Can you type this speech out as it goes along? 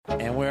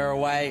And we're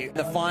away.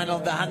 The final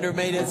of the 100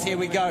 metres. Here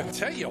we go.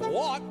 Tell you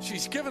what,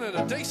 she's given it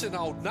a decent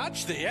old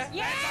nudge there.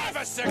 Yes!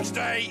 That's over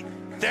 60.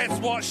 That's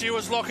what she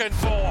was looking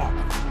for.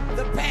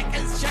 The pack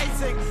is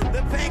chasing.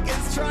 The pack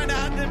is trying to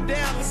hunt him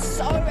down.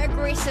 So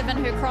aggressive in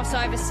her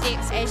crossover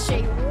steps as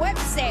she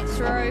whips that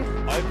through.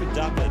 Opened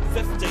up a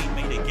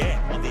 15-metre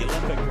gap on the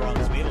Olympic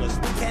bronze medalist.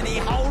 Can he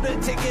hold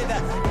it together?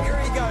 Here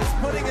he goes,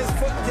 putting his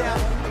foot down.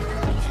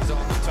 She's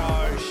on the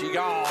toe. She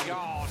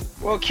gone.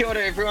 Well, kia ora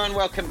everyone.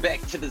 Welcome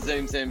back to the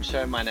Zoom Zoom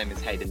Show. My name is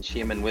Hayden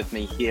Shearman. With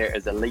me here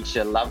is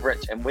Alicia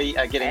Loveridge, and we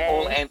are getting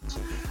all amped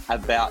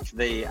about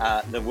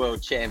the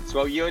world champs.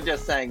 Well, you were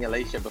just saying,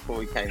 Alicia, before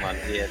we came on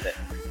here that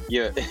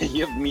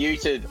you've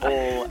muted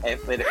all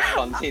athletic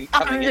content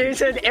coming in. I've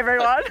muted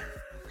everyone.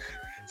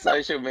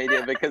 Social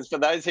media, because for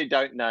those who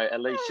don't know,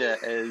 Alicia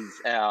is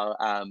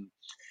our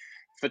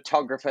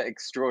photographer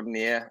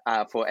extraordinaire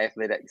for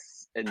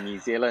athletics in New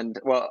Zealand,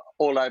 well,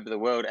 all over the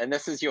world. And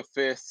this is your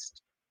first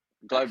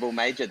global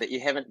major that you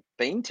haven't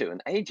been to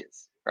in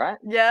ages, right?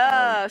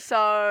 Yeah,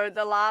 so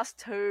the last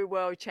two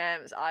world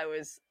champs, I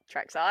was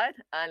trackside,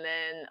 and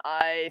then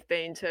I've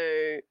been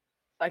to,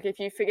 like, if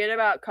you forget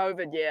about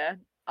COVID,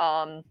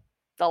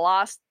 the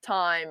last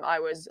time I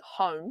was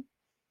home,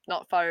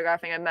 not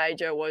photographing a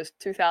major, was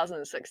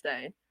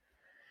 2016.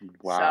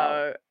 Wow.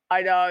 So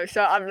I know.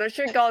 So I'm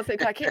literally going through,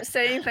 I keep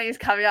seeing things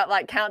coming up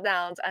like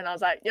countdowns, and I was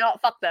like, you know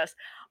what, fuck this.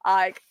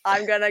 I'm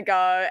gonna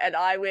go, and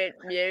I went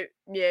mute.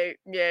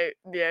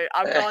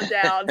 I've gone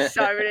down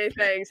so many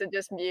things and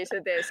just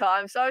muted there. So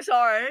I'm so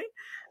sorry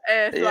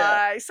if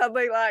like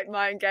something like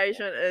my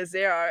engagement is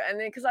zero. And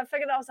then because I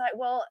figured, I was like,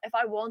 well, if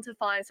I want to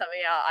find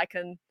something out, I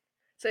can.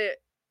 So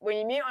when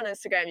you mute on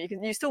Instagram,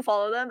 you still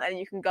follow them and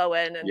you can go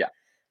in and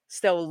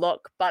still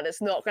look, but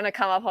it's not going to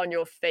come up on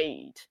your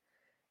feed.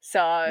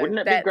 So wouldn't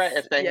it be great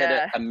if they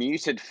had a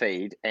muted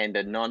feed and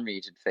a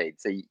non-muted feed?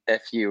 So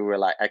if you were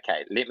like,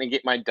 okay, let me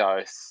get my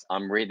dose,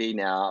 I'm ready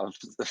now,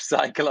 I've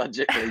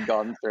psychologically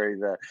gone through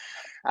the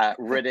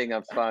ridding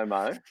of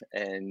FOMO,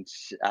 and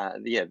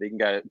they can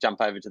go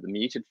jump over to the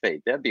muted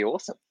feed. That'd be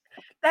awesome.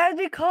 That'd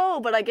be cool,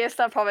 but I guess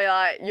they're probably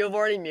like, you've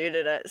already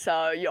muted it,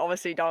 so you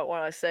obviously don't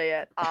want to see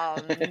it.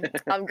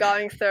 I'm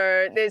going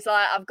through,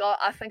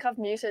 I think I've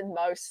muted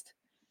most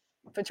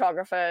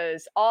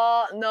photographers.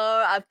 Oh no,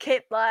 I've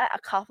kept like a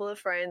couple of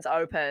friends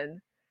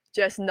open,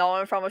 just no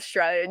one from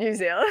Australia, New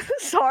Zealand.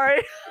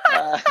 Sorry.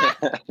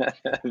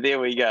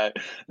 There we go.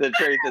 The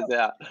truth is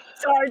out.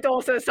 Sorry,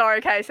 Dawson. Sorry,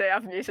 Casey.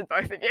 I've muted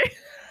both of you.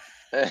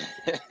 But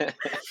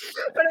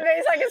it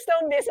means I can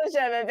still message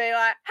them and be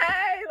like,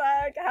 hey,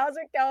 like, how's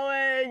it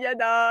going? You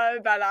know,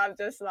 but I'm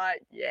just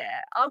like,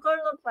 I'll go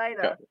look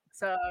later.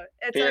 So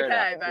it's Fair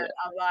okay. enough, But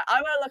I'm like,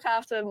 I'm going to look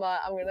after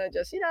I'm going to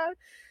just,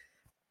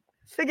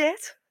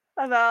 forget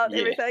about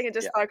everything and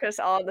just focus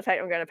on the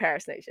fact I'm going to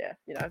Paris next year,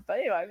 But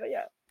anyway,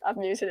 I've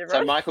muted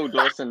everyone. So Michael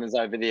Dawson is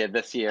over there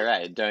this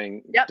year,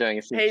 doing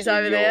essentially he's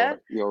over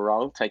there. Your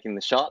role, taking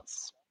the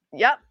shots.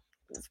 Yep.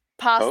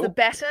 Pass the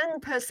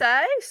baton per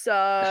se,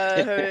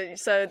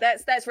 so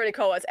that's really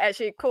cool. It's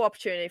actually a cool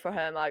opportunity for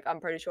him. Like, I'm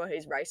pretty sure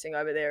he's racing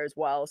over there as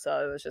well,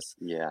 so it was just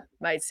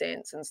made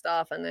sense and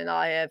stuff. And then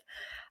I have,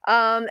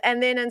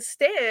 and then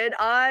instead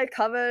I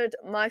covered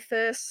my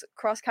first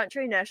cross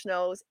country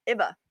nationals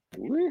ever.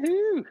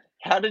 Woohoo!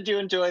 How did you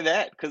enjoy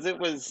that? Because it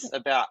was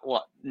about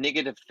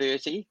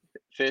 -30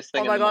 first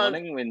thing in the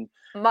morning when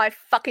my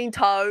fucking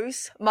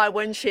toes, my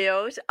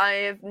windshield. I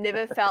have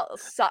never felt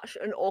such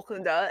an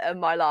Aucklander in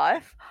my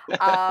life.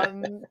 I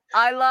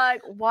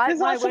wipe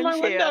my windshield. My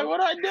window, what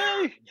I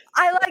do?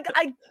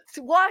 I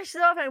wash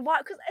it off and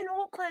wipe, because in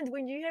Auckland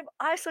when you have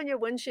ice on your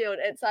windshield,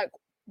 it's like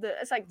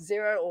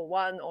 0 or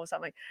 1 or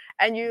something,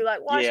 and you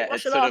like wash it off.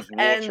 It's sort of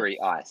watery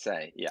ice,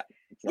 eh?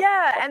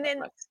 And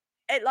then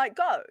it like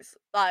goes,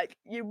 like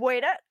you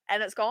wet it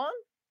and it's gone.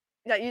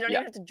 Like, you don't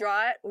even have to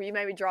dry it, or you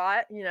maybe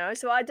dry it,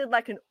 So I did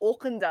like an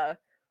Aucklander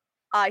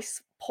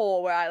ice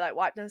pour where I like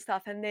wiped and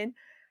stuff, and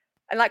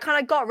like kind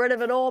of got rid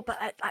of it all, but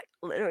like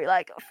literally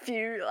like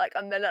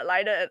a minute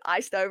later it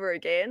iced over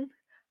again.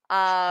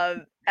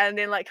 And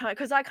then like kind of,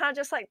 because I can't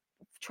just like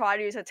try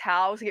to use a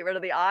towel to get rid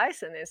of the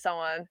ice, and then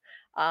someone,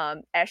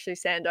 Ashley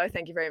Sando,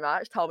 thank you very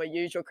much, told me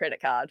use your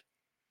credit card.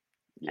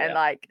 And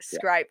like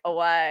scrape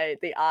away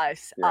the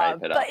ice.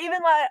 But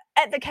even like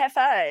at the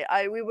cafe,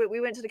 we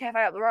went to the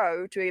cafe up the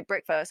road to eat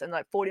breakfast, and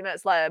like 40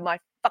 minutes later, my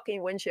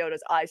fucking windshield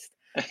is iced.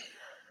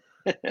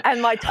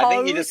 And my toes. I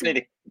think you just need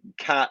to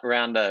cart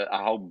around a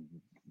whole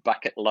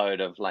bucket load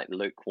of like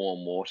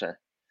lukewarm water.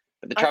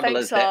 But the trouble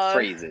is that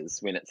freezes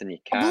when it's in your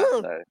car.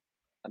 So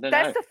I don't know.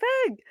 That's the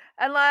thing.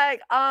 And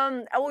like,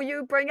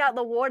 you bring out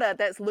the water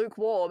that's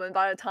lukewarm, and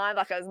by the time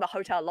like I was in the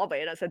hotel lobby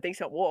and it's a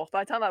decent walk,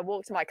 by the time I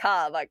walk to my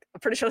car, like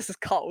I'm pretty sure this is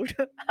cold.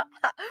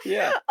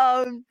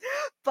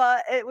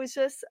 But it was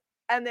just,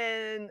 and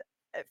then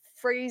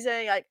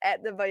freezing like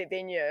at the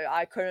venue,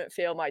 I couldn't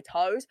feel my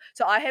toes.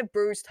 So I have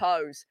bruised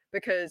toes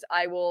because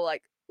I wore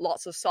like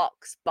lots of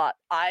socks, but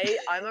I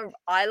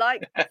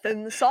like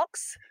thin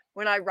socks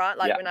when I run,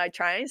 like when I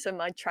train. So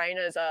my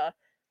trainers are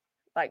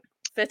like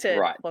fitted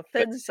Right, for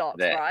thin socks,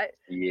 that. right?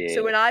 Yeah.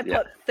 So when I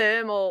put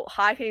thermal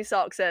hiking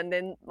socks in,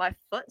 then my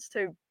foot's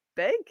too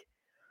big.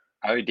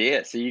 Oh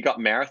dear. So you got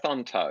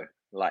marathon toe,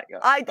 like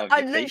I of your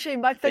feet literally,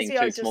 my being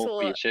physio too just small for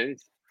saw your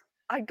shoes.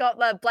 I got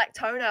the black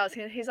toenails,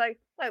 and he's like,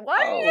 "Wait, why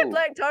do you have Oh,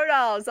 black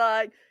toenails?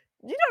 Like,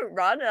 you don't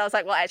run." And I was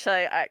like, "Well,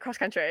 actually, at cross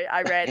country,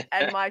 I ran,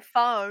 and my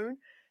phone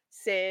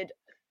said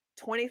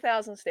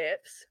 20,000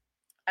 steps,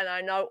 and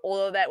I know all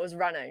of that was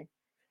running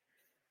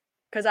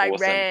because I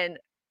awesome. ran.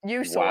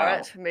 You saw Wow.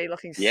 it, me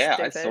looking Yeah,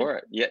 stupid. I saw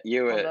it. Yeah,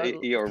 you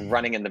were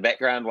running in the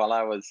background while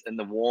I was in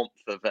the warmth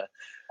of a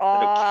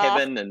little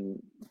cabin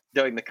and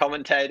doing the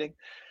commentating.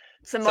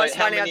 It's the most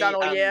running I've done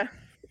all year.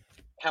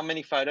 How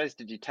many photos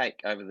did you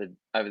take over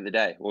the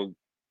day? Well,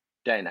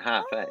 day and a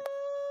half, eh?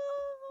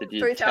 Did you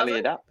 3,000? tally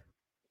it up?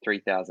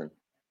 3,000.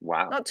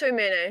 Wow. Not too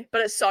many,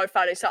 but it's so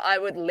funny. So I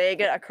would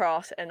leg it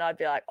across, and I'd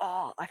be like,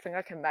 "Oh, I think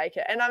I can make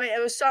it." And I mean, it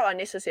was so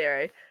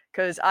unnecessary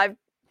because I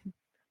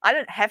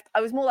didn't have.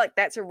 I was more like,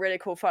 "That's a really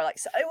cool photo." Like,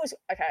 so it was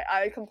okay.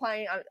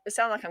 It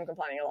sounds like I'm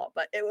complaining a lot,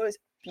 but it was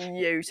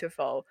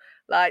beautiful.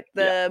 Like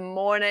the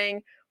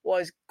morning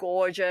was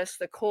gorgeous.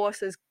 The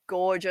course is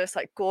gorgeous.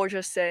 Like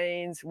gorgeous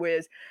scenes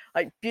with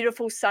like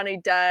beautiful sunny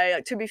day.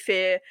 Like to be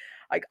fair,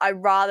 like I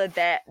rather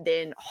that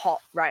than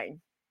hot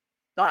rain.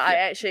 Like I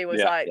actually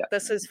was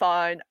this is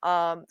fine.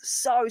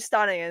 So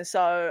stunning, and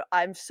so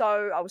I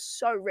was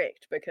so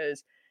wrecked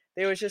because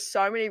there was just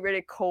so many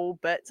really cool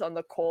bits on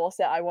the course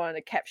that I wanted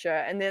to capture,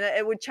 and then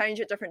it would change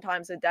at different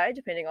times of day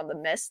depending on the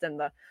mist and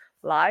the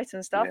light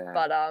and stuff. Yeah.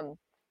 But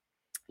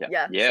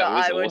yeah,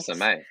 so it was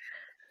awesome, eh?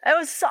 It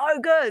was so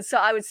good. So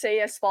I would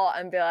see a spot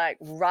and be like,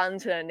 run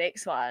to the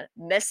next one,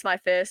 miss my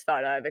first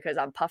photo because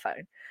I'm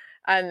puffing,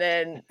 and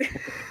then.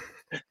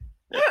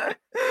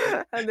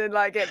 And then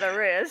like get the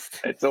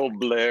rest. It's all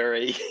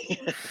blurry.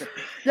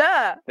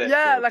 Yeah.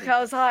 Awesome. Like I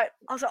was like,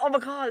 oh my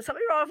god, is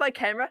something wrong with my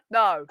camera?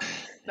 No,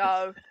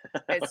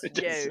 it's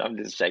you. I'm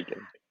just shaking.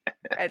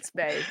 It's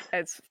me.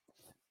 It's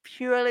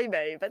purely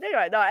me. But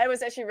anyway, no, it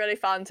was actually really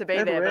fun to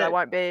be there. But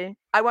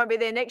I won't be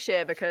there next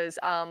year because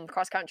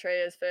cross country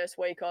is first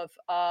week of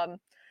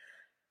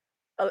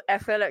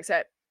athletics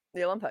at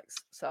the Olympics.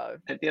 So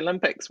at the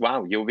Olympics,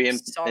 wow, you'll be in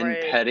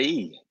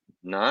Paris.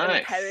 Nice.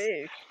 In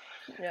Paris.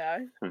 Yeah.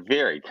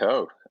 Very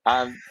cool.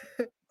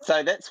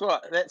 So that's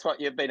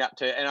what you've been up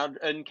to, and I'd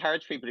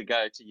encourage people to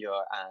go to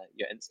your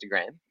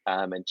Instagram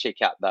and check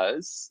out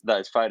those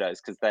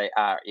photos because they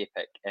are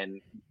epic.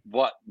 And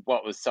what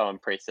was so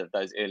impressive,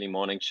 those early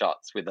morning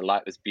shots where the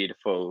light was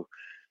beautiful,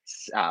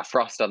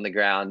 frost on the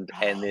ground,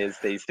 and there's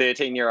these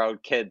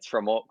 13-year-old kids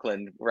from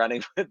Auckland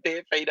running with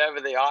their feet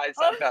over their eyes.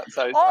 I felt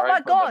so sorry. Oh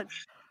my god, them.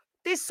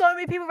 There's so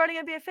many people running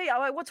in bare feet. I'm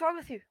like, what's wrong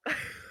with you?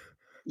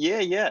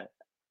 Yeah.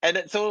 And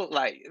it's all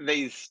like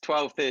these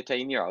 12,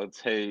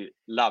 13-year-olds who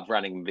love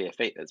running bare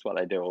feet. That's what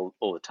they do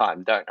all the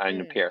time. Don't own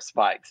a pair of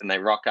spikes, and they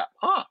rock up.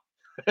 Oh,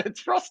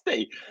 it's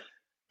frosty.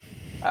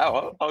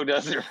 Oh, I'll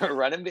just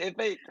run in bare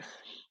feet.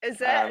 Is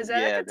that like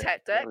a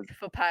tactic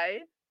for pain?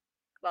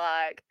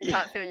 Like you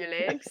can't feel your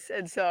legs,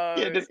 and so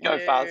just go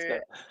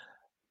faster.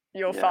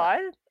 You're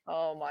fine.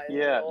 Oh my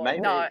Lord.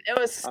 Maybe. No, it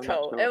was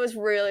cool. Sure. It was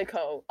really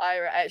cool. I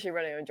actually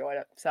really enjoyed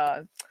it.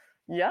 So.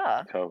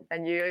 Yeah. Cool.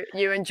 And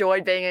you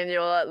enjoyed being in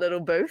your little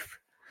booth?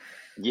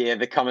 Yeah,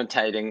 the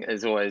commentating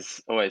is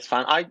always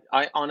fun.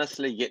 I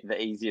honestly get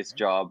the easiest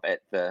job at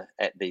the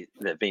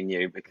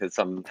venue because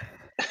I'm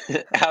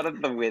out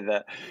of the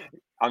weather.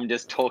 I'm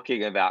just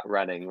talking about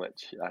running,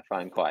 which I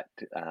find quite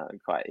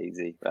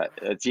easy. But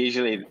it's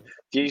usually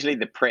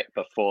the prep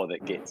before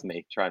that gets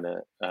me, trying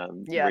to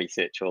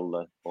research all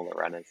the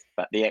runners.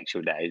 But the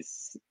actual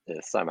days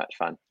is so much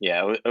fun.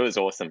 Yeah, it was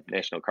awesome.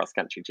 National Cross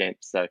Country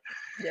Champs. So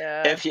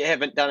if you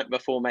haven't done it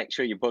before, make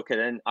sure you book it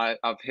in.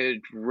 I've heard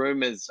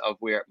rumours of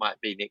where it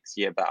might be next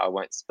year, but I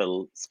won't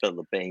spill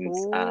the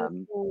beans.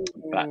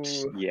 But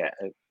yeah,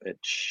 it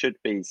should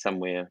be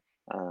somewhere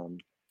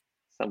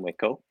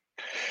cool.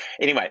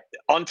 Anyway,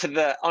 onto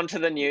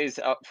the news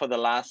for the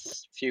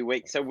last few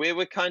weeks. So where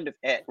we're kind of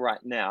at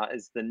right now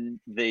is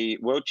the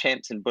World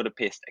Champs in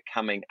Budapest are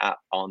coming up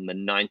on the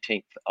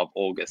 19th of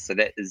August. So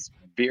that is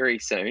very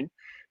soon.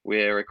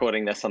 We're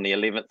recording this on the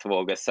 11th of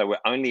August, so we're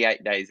only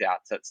 8 days out.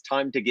 So it's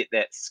time to get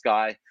that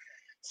Sky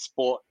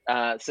Sport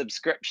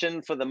subscription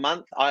for the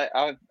month.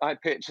 I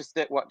purchased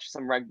it, watched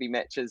some rugby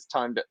matches,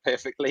 timed it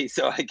perfectly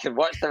so I can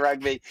watch the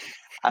rugby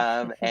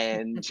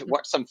and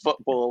watch some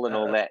football and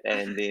all that,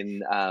 and then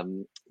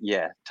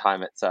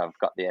time it so I've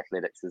got the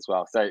athletics as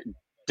well. So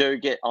do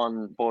get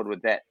on board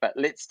with that. But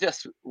let's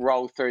just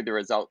roll through the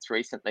results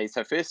recently.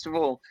 So first of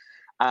all,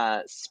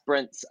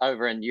 sprints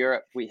over in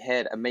Europe. We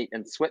had a meet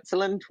in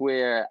Switzerland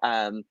where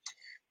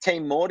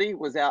Team Morty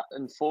was out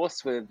in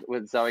force with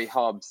Zoe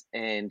Hobbs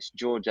and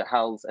Georgia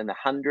Hulls in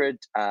 100.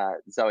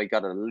 Zoe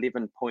got an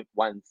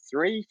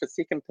 11.13 for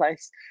second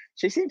place.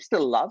 She seems to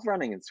love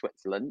running in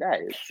Switzerland,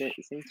 eh? It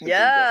seems to be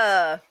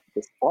the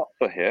spot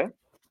for her.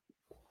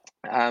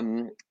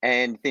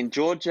 And then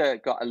Georgia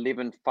got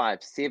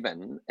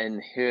 11.57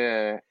 in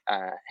her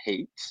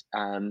heat,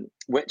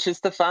 which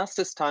is the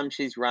fastest time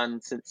she's run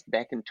since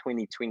back in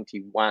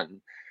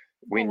 2021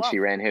 when wow. she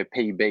ran her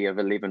PB of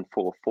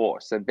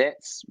 11.44. So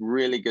that's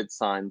really good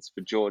signs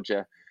for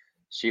Georgia.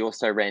 She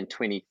also ran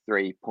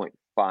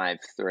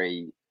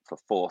 23.53 for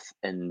fourth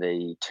in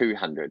the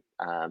 200,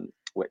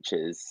 which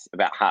is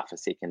about half a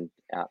second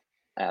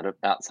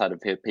outside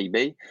of her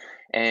PB.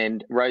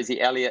 And Rosie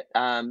Elliott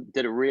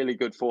did a really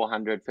good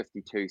 400,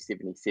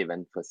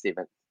 52.77 for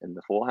seventh in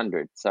the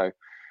 400. So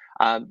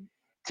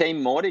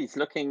Team Morty's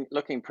looking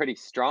pretty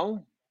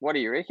strong. What do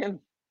you reckon?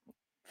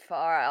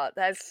 Far out.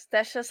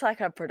 That's just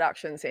like a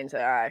production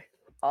center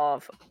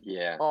of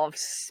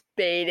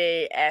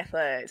speedy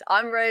athletes.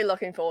 I'm really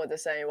looking forward to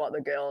seeing what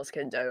the girls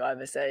can do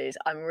overseas.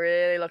 I'm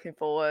really looking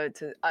forward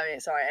to.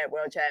 At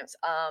World Champs.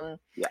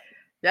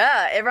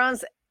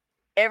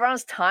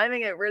 Everyone's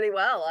timing it really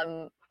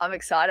well. I'm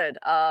excited.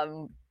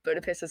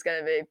 Budapest is going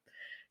to be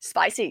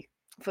spicy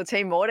for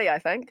Team Morty, I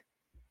think.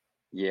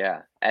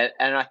 Yeah, and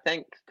I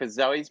think because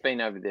Zoe's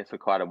been over there for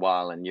quite a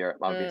while in Europe,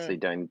 obviously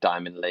doing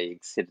Diamond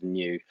League, set a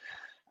new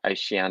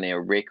Oceania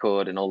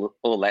record and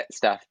all that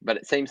stuff. But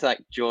it seems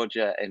like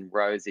Georgia and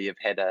Rosie have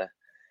had a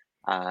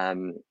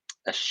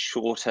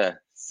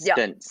shorter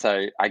stint.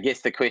 So I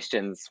guess the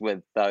questions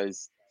with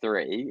those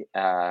three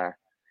are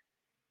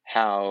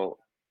how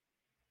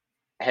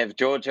have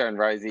Georgia and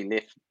Rosie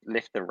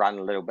left the run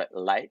a little bit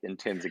late in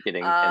terms of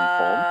getting in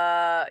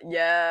form?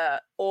 Yeah.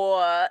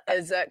 Or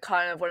is it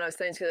kind of one of those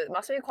things, because it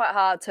must be quite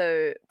hard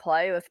to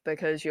play with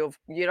because you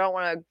don't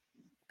want to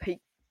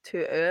peak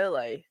too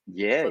early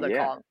for the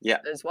comps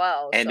as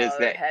well. And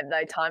so have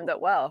they timed it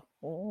well?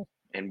 Ooh.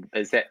 And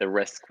is that the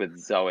risk with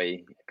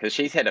Zoe? Because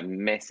she's had a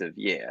massive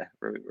year.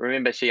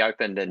 Remember, she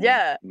opened in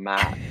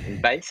March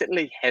and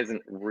basically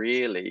hasn't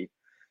really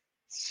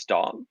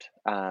stopped.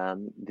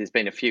 There's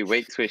been a few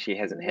weeks where she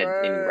hasn't had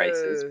any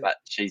races, but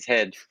she's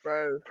had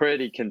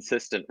pretty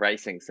consistent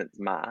racing since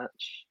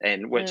March,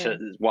 and which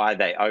is why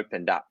they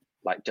opened up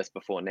like just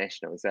before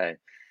Nationals.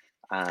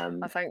 I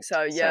think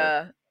so.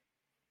 Yeah.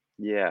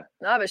 Yeah.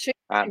 No, but she's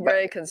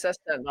very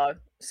consistent though.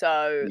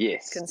 So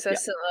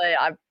consistently,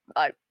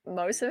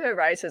 most of her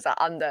races are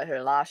under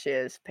her last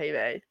year's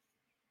PB.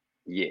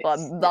 Yes. Like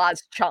large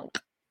chunk.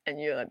 And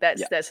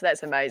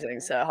that's amazing.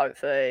 So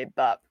hopefully,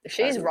 but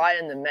she's right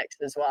in the mix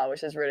as well,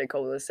 which is really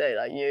cool to see.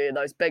 Like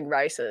those big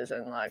races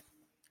and like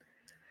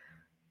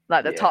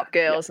the top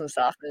girls and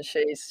stuff, and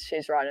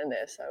she's right in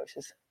there. So which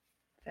is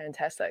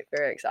fantastic,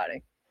 very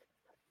exciting.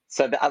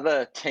 So the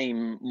other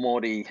Team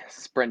Morty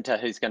sprinter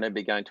who's going to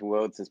be going to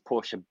Worlds is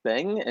Portia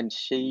Bing, and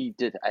she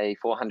did a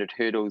 400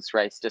 hurdles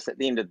race just at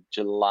the end of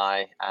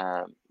July,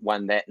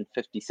 won that in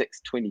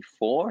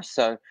 56.24.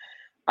 So.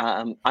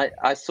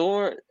 I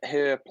saw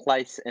her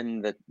place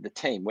in the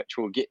team, which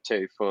we'll get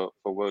to for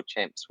World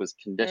Champs, was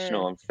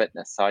conditional on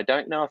fitness. So I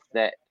don't know if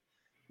that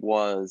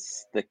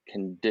was the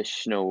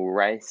conditional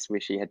race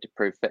where she had to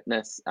prove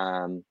fitness,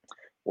 or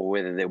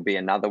whether there'll be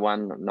another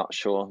one. I'm not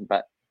sure,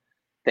 but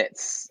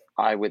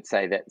I would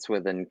say that's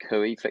within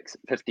Kui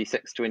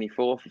 56.24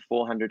 for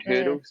 400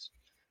 hurdles.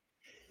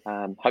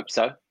 Hope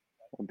so.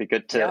 It'd be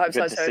good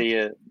to see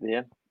her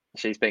there.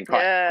 She's been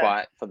quite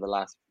quiet for the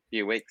last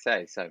few weeks,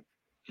 so.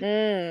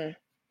 Working.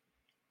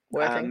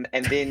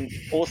 And then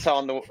also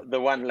on the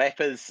one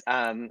lappers,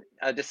 I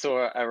just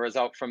saw a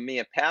result from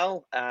Mia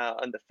Powell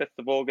on the 5th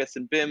of August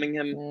in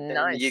Birmingham in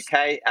the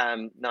UK.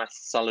 Nice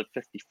solid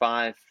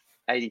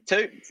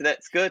 55.82, so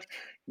that's good.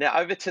 Now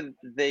over to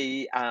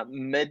the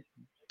mid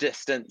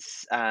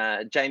distance,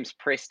 James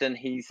Preston,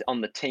 he's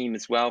on the team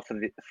as well for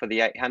the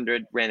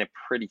 800, ran a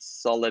pretty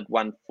solid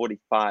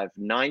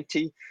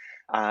 1:45.90.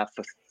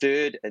 For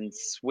third in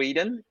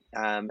Sweden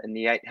in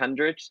the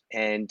 800,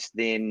 and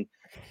then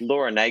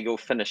Laura Nagel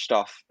finished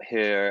off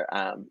her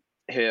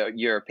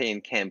European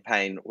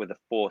campaign with a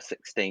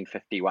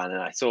 4:16.51, and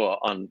I saw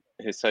on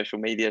her social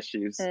media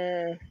she was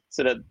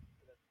sort of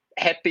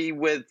happy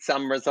with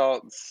some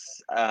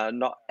results,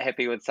 not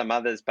happy with some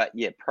others, but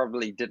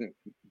probably didn't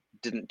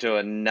do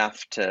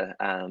enough to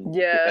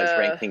get those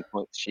ranking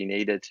points she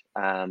needed.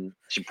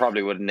 She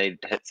probably would have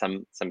needed to hit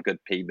some good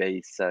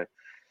PBs. So.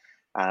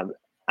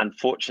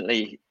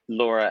 Unfortunately,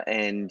 Laura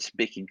and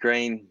Becky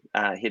Green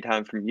head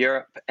home from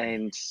Europe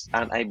and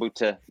aren't able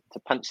to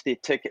punch their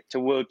ticket to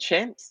World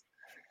Champs.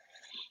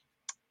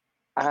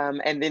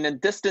 And then in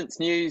distance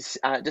news,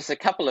 just a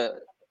couple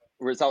of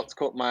results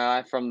caught my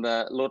eye from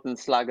the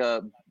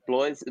Lautenschlager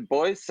boys.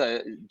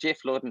 So Jeff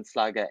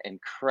Lautenschlager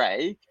and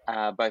Craig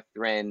both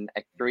ran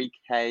a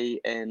 3K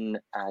in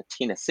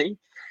Tennessee,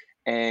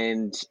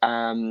 and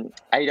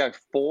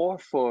 8:04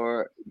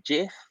 for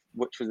Jeff,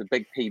 which was a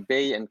big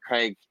PB, and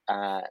Craig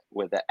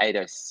with an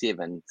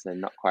 8:07, so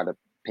not quite a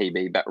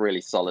PB, but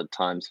really solid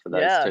times for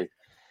those two,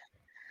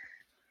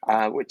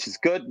 which is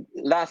good.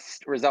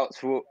 Last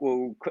results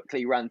we'll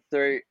quickly run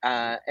through.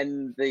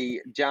 In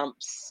the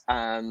jumps,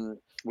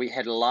 we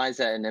had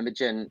Eliza and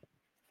Imogen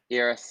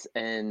Eris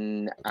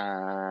in,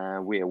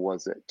 where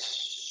was it?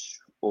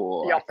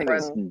 I think it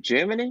was in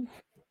Germany.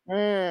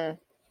 Mm,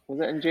 Was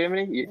it in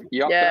Germany?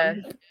 yeah,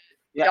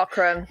 Yeah.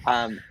 Jochrum.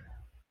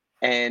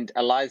 And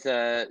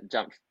Eliza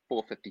jumped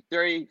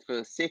 4:53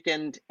 for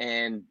second,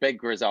 and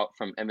big result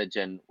from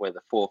Imogen with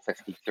a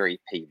 4:53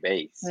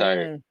 PB.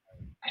 So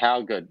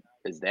how good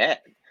is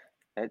that?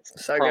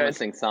 That's So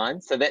promising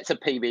signs. So that's a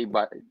PB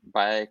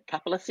by a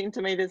couple of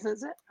centimeters,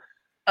 is it?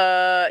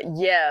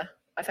 Yeah,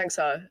 I think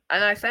so.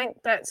 And I think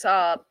that's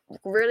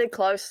really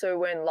close to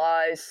when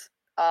Liz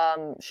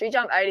she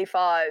jumped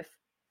 85.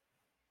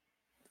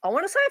 I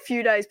want to say a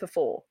few days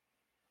before.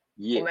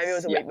 Yes. Or maybe it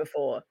was a week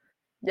before.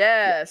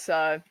 Yeah,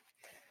 so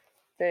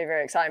very,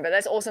 very exciting. But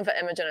that's awesome for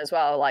Imogen as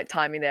well, like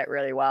timing that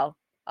really well.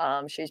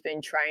 She's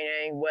been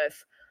training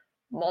with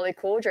Molly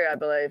Caudry, I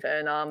believe,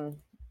 in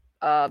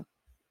the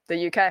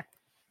UK.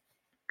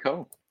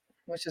 Cool.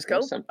 Which is cool.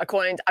 Awesome.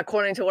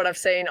 According to what I've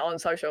seen on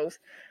socials.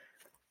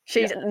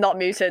 She's not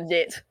muted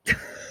yet.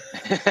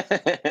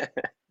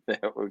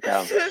 There will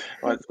come.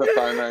 Once the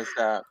FOMO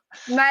starts.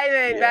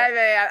 Maybe.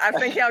 I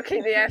think I'll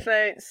keep the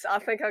athletes. I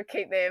think I'll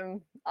keep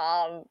them.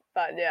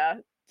 But yeah.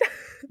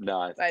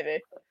 Nice. Maybe.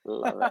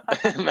 Love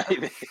it.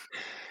 Maybe.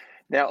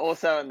 Now,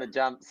 also in the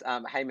jumps,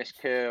 Hamish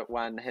Kerr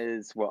won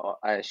his, what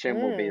I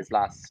assume will be his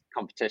last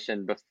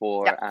competition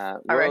before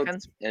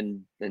Worlds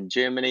in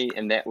Germany,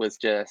 and that was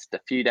just a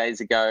few days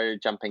ago,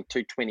 jumping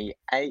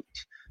 2:28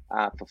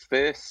 for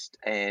first.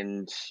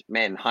 And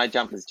man, high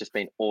jump has just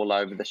been all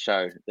over the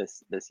show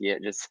this year.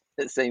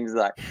 It seems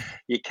like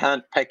you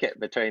can't pick it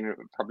between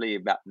probably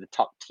about the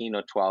top 10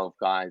 or 12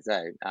 guys.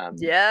 Who's going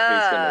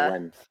to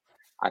win?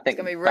 I think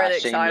it's gonna be really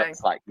exciting.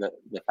 Looks like the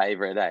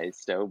favorite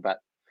still, but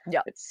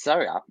it's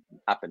so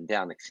up and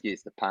down.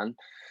 Excuse the pun.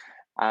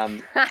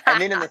 And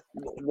then in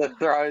the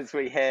throws,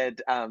 we had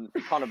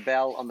Connor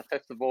Bell on the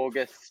 5th of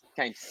August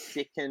came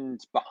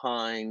second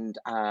behind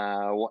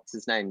what's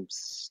his name,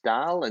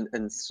 Stahl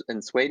in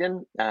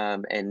Sweden,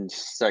 and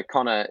so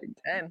Connor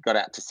got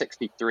out to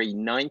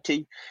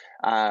 63.90,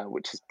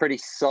 which is pretty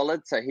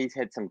solid. So he's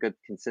had some good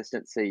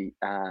consistency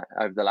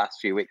over the last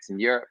few weeks in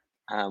Europe.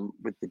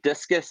 With the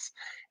discus,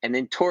 and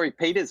then Tori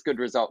Peters, good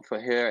result for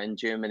her in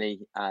Germany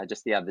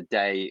just the other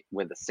day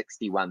with a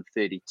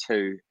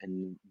 61.32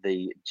 in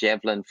the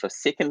javelin for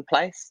second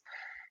place.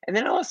 And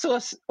then I also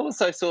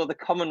saw the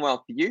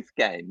Commonwealth Youth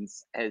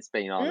Games has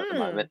been on at the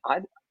moment.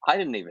 I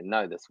didn't even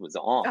know this was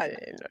on.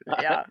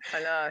 Yeah, I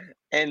know.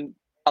 And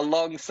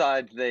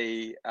alongside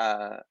the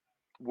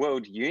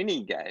World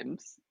Uni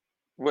Games,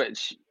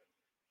 which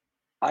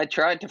I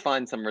tried to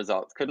find some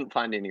results, couldn't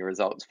find any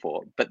results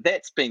for, but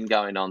that's been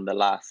going on the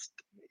last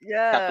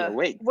couple of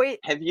weeks.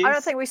 I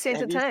don't think we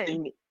sent a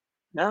team.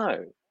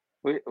 No,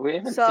 we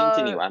haven't sent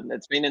anyone.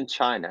 It's been in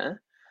China.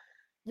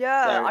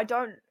 Yeah, so,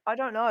 I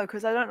don't know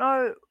because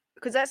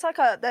that's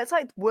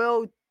like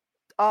world.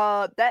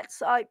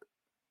 That's like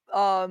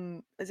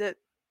is it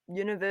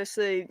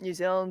University New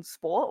Zealand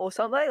Sport or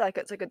something? Like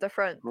it's like a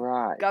different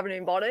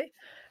governing body.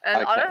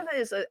 And I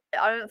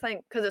don't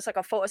think because it's like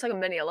a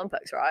mini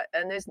Olympics, right?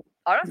 And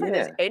I don't think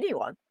there's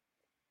anyone,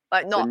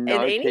 like not in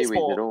any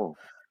sport. At all.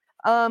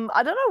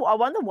 I don't know. I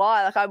wonder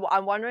why. Like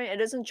I'm wondering.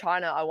 It is in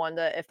China. I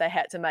wonder if they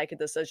had to make a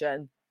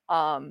decision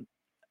a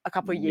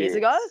couple of years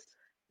ago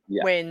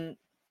when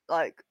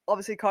like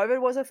obviously COVID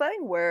was a thing,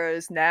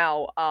 whereas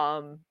now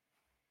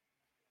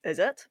is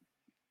it?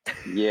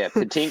 Yeah,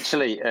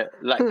 potentially.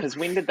 Because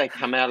when did they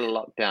come out of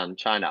lockdown,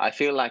 China? I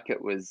feel like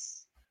it was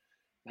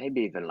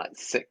maybe even like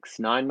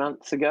 6-9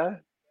 months ago.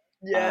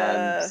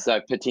 Yeah. So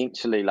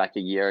potentially like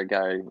a year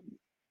ago,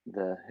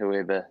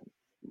 whoever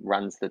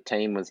runs the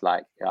team was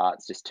like,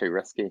 it's just too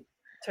risky.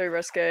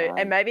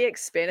 And maybe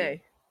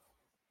expensive.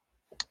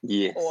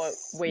 Yes. Or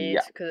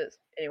weird because it's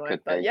anyway.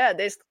 But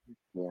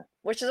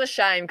which is a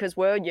shame because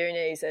World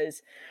Unis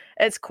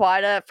it's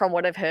quite from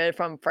what I've heard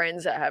from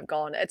friends that have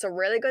gone, it's a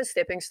really good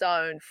stepping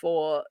stone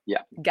for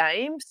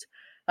games,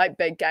 like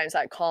big games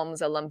like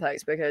comms,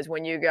 Olympics, because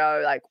when you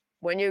go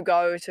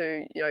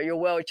to your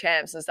world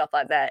champs and stuff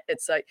like that,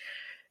 it's like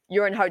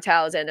you're in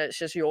hotels and it's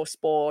just your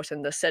sport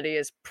and the city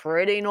is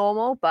pretty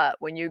normal. But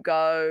when you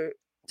go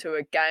to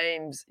a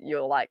games,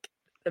 you're like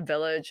the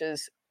village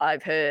is.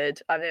 I've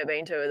never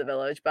been to the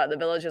village, but the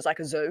village is like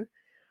a zoo.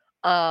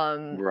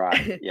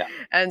 Right. Yeah.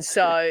 And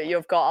so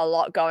you've got a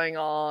lot going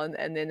on,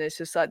 and then there's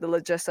just like the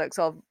logistics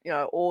of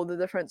all the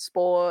different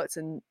sports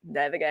and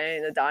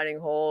navigating the dining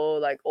hall,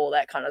 like all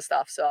that kind of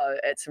stuff. So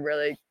it's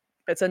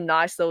a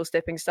nice little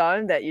stepping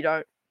stone that you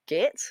don't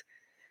get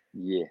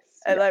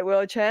at like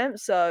world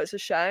champs. So it's a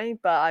shame,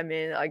 but I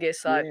mean, I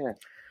guess like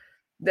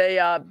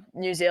the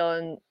New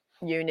Zealand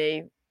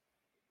Uni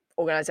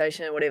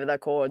organization, whatever they're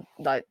called,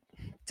 like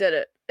did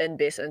it in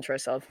best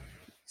interest of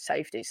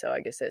safety. So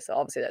I guess that's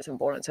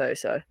important too.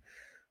 So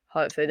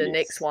hopefully the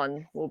next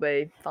one will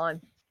be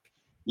fine.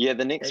 Yeah,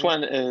 the next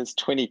one is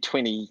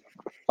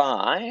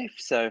 2025.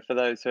 So for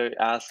those who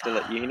are still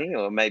at uni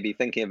or maybe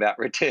thinking about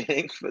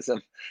returning for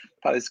some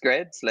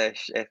post-grad /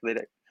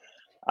 athletic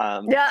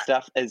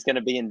stuff, is going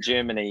to be in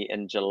Germany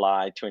in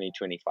July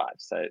 2025.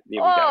 So there we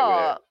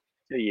go.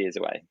 We're 2 years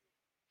away.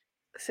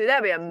 See,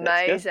 that'd be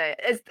amazing.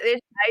 It's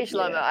age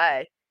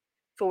limit,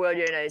 for World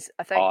Unis.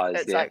 I think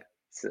it's like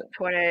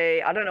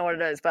 20. I don't know what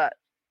it is, but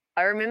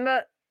I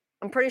remember.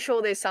 I'm pretty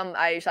sure there's some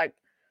age like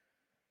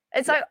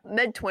it's like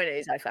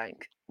mid-20s, I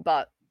think.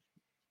 But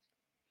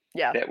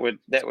yeah, that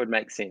would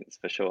make sense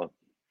for sure.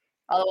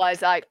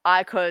 Otherwise, like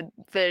I could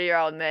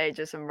 30-year-old me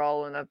just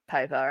enroll in a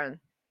paper and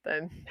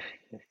boom.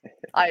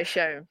 I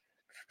assume.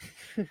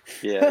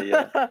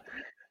 Yeah.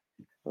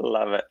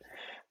 Love it.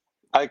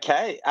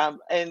 Okay,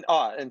 and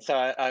so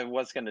I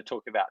was going to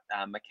talk about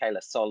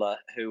Michaela Sola,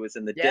 who was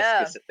in the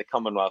discus at the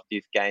Commonwealth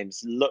Youth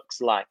Games. Looks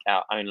like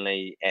our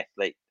only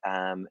athlete,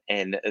 and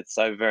it's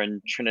over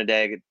in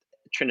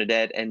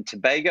Trinidad and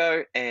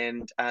Tobago,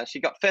 and she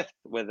got 5th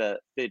with a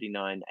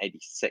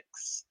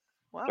 39.86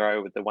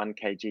 throw with the 1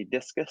 kg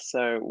discus.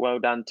 So well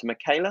done to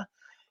Michaela.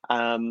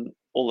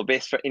 All the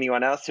best for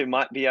anyone else who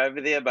might be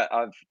over there, but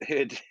I've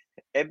heard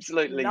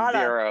absolutely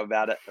zero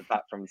about it,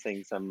 apart from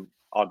seeing some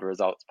odd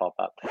results pop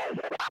up.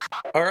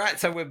 All right,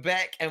 so we're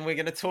back and we're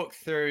going to talk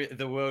through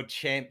the World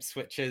Champs,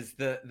 which is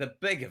the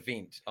big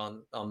event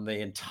on the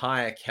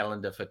entire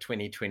calendar for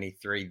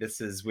 2023.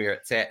 This is where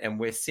it's at, and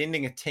we're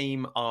sending a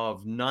team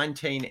of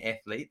 19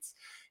 athletes.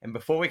 And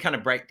before we kind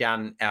of break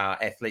down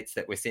our athletes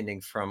that we're sending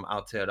from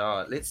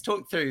Aotearoa, let's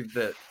talk through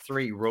the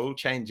 3 rule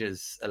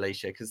changes,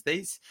 Alicia, because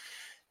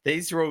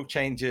these rule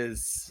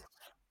changes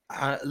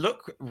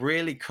look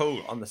really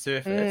cool on the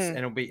surface, and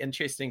it'll be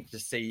interesting to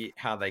see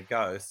how they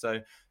go.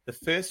 So the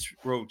first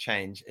rule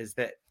change is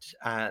that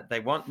they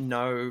want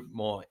no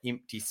more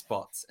empty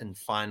spots in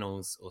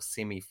finals or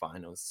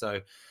semi-finals.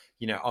 So,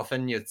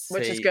 often you'd see...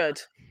 Which is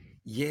good.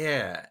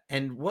 Yeah.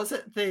 And was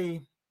it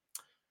the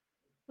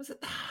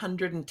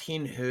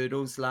 110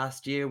 hurdles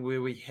last year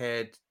where we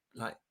had,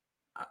 like,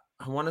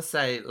 I want to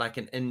say like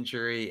an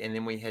injury, and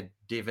then we had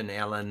Devon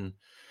Allen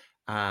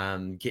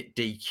get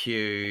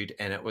DQ'd,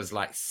 and it was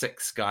like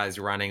 6 guys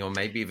running, or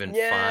maybe even 5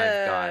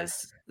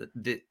 guys.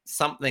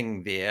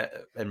 Something there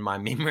in my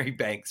memory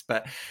banks,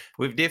 but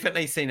we've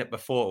definitely seen it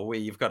before where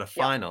you've got a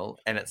final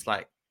and it's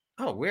like,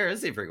 oh, where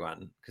is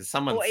everyone? Because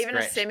someone or even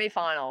a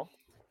semi-final.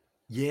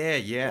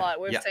 Yeah. Like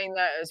we've seen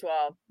that as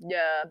well.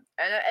 Yeah,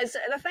 and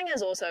the thing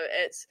is also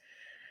it's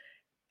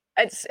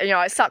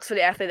it sucks for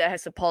the athlete that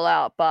has to pull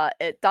out, but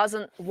it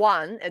doesn't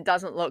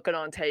look good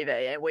on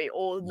TV, and we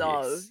all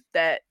know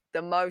that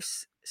the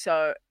most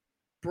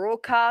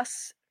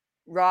broadcast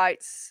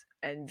rights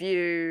and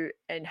view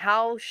and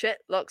how shit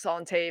looks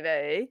on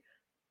TV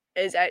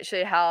is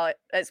actually how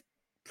it's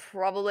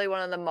probably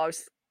one of the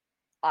most,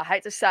 I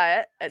hate to say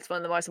it, it's one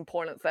of the most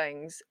important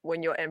things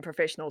when you're in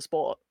professional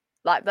sport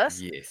like this.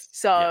 Yes.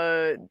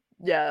 So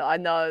I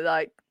know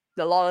like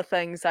a lot of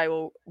things they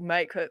will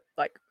make it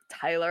like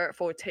tailor it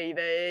for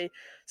TV,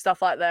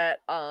 stuff like that.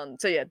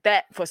 So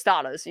that for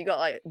starters, you got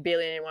like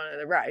barely anyone in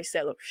the race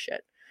that looks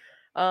shit.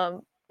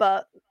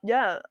 But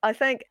yeah, I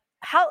think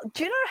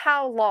do you know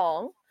how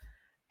long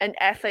an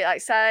athlete,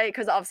 like say,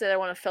 because obviously they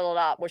want to fill it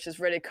up, which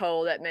is really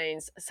cool. That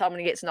means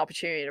someone gets an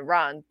opportunity to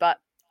run. But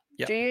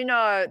do you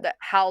know that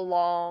how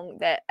long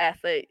that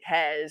athlete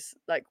has,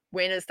 like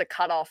when is the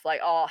cutoff?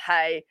 Like, oh,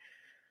 hey,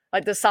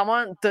 like does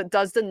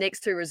the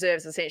next 2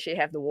 reserves essentially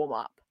have the warm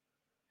up?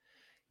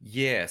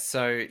 Yeah,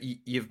 so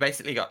you've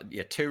basically got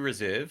 2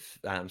 reserve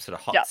sort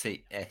of hot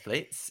seat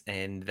athletes,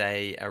 and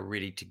they are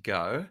ready to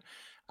go.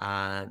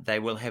 They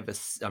will have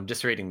I'm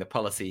just reading the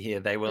policy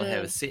here. They will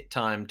have a set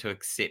time to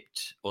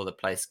accept, or the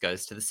place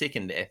goes to the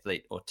second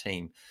athlete or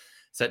team.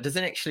 So it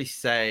doesn't actually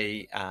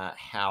say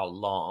how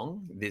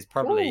long. There's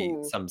probably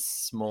some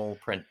small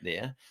print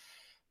there.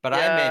 But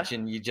I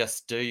imagine you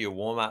just do your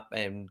warm up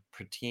and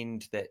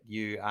pretend that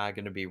you are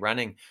going to be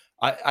running.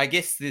 I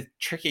guess the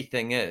tricky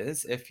thing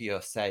is if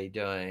you're, say,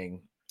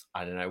 doing,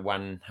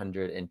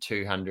 100 and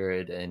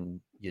 200, and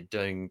you're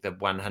doing the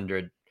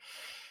 100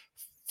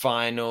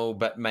 final,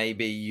 but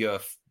maybe your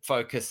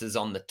focus is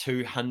on the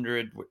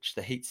 200, which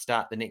the heats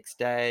start the next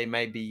day.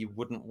 Maybe you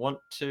wouldn't want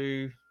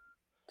to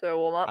do a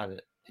warm up.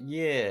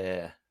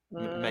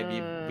 Maybe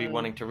you'd be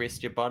wanting to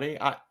rest your body.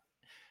 I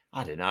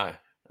don't know.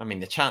 I mean,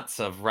 the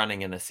chance of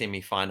running in a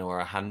semi-final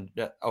or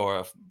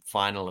a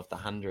final of the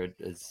 100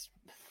 is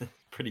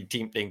pretty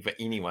tempting for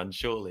anyone,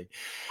 surely.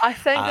 I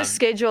think the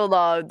schedule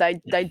though,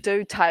 they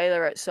do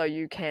tailor it so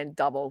you can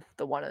double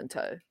the 1 and 2.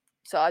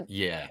 So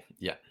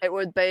it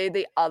would be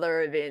the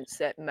other events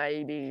that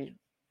maybe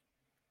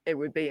it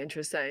would be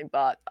interesting,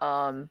 but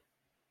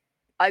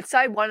I'd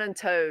say 1 and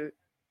 2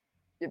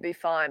 you'd be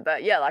fine.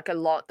 But like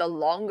the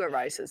longer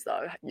races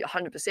though,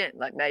 100%.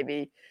 Like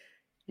maybe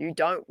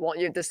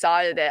you've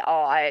decided that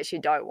I actually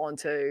don't want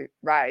to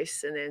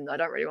race, and then I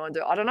don't really want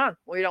to do, I don't know,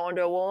 or you don't want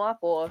to do a warm up,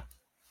 or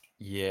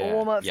a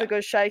warm up's a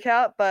good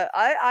shakeout. But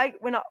I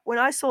when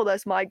I saw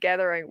this, my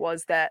gathering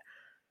was that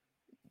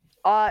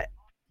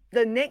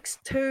the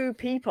next 2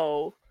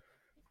 people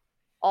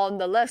on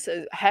the list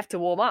have to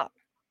warm up.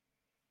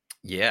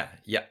 Yeah.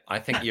 I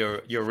think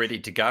you're ready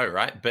to go,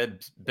 right?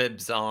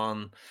 Bibs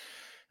on,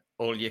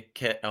 all your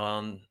kit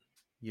on.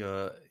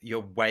 You're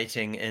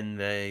waiting in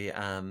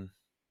the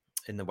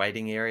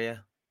waiting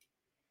area.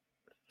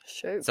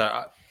 Shoot.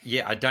 So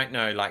yeah, I don't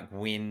know, like,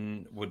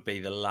 when would be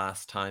the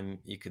last time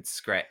you could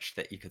scratch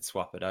that you could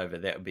swap it over.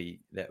 That would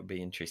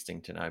be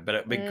interesting to know. But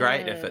it'd be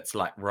great if it's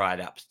like right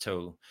up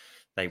till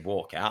they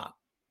walk out.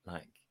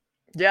 Like,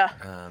 Yeah.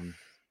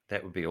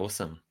 that would be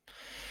awesome.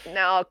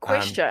 Now, a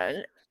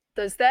question: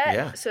 does that?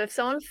 Yeah. So, if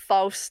someone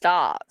false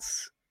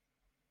starts,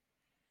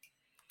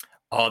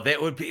 Oh,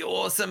 that would be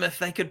awesome if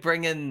they could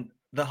bring in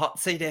the hot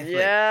seat athlete.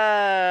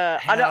 yeah,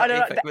 How I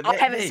don't. epic would I that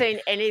haven't be? seen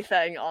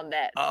anything on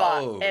that.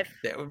 Oh, but if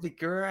that would be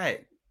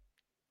great.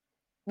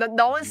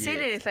 no one said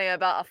Yes. anything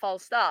about a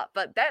false start,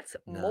 but that's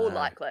more No.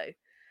 likely.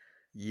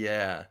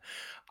 Yeah.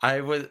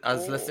 I was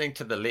Ooh. listening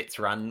to the Let's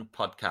Run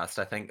podcast.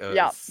 I think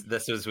Yep.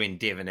 this was when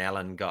Devon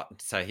Allen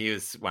he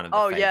was one of the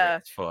Oh, yeah.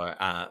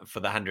 favorites for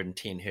the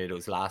 110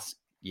 hurdles last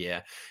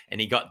year, and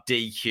he got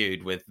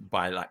DQ'd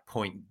by like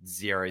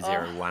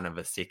 0.001 of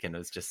a second. It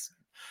was just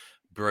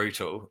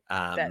brutal.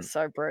 That's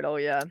so brutal,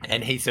 yeah.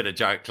 And he sort of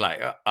joked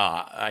like,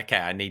 "Oh, okay,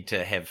 I need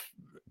to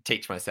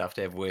teach myself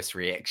to have worse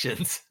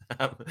reactions."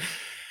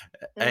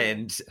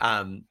 And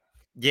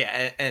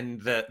yeah,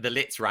 and the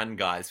Let's Run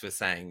guys were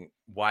saying,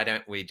 why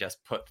don't we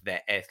just put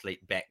that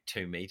athlete back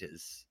 2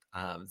 meters,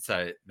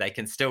 so they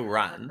can still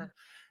run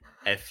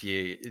if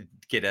you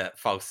get a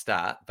false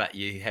start, but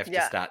you have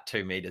to start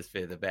 2 meters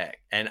further back.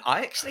 And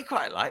I actually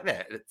quite like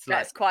that.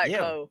 That's quite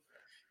cool.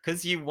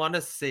 Because you want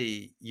to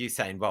see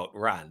Usain Bolt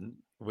run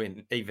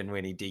even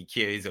when he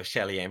DQs, or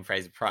Shelly-Ann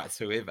Fraser-Price,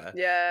 whoever.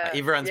 Yeah,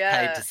 everyone's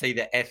paid to see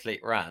the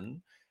athlete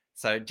run,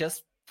 so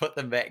just put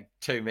them back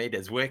 2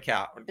 meters, work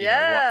out what's going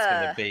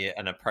to be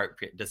an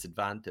appropriate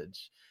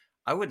disadvantage.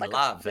 I would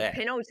love that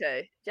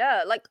penalty.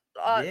 Yeah, like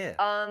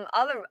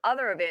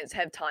other events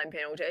have time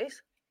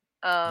penalties.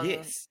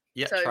 Yes,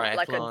 yeah, so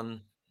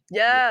triathlon.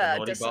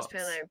 Distance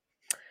penalty.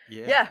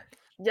 Yeah.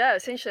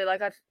 Essentially,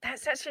 like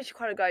that's actually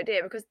quite a good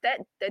idea, because that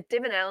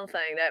Devon Allen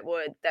thing that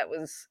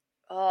was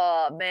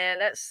oh man,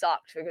 that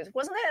sucked, because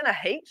wasn't that in a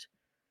heat?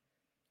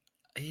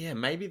 Yeah,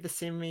 maybe the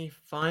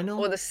semi-final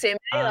or the semi.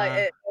 Like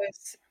it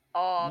was.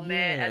 Oh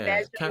man, yeah,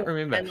 and can't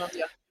remember.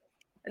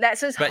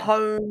 That's his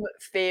home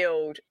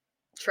field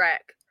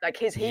track. Like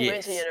he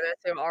went to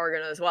University of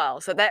Oregon as well,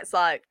 so that's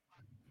like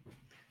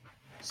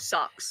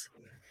sucks.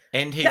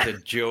 And he's a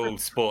dual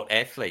sport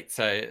athlete,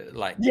 so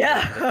like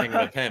the thing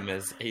with him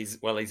is he's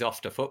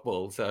off to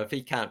football. So if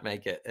he can't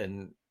make it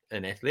in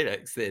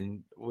athletics,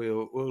 then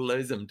we'll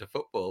lose him to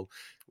football,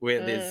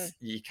 where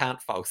you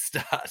can't false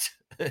start,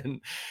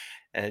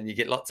 and you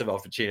get lots of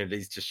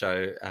opportunities to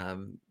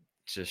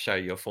show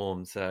your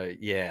form. So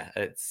yeah,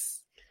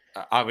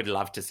 I would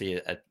love to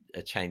see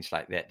a change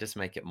like that. Just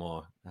make it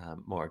more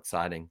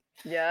exciting.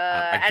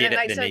 Yeah, and it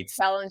makes it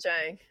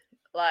challenging.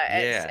 Like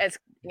it's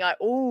like,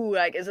 oh,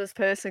 like is this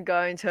person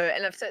going to?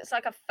 And if it's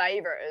like a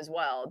favorite as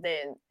well,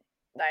 then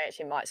they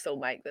actually might still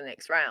make the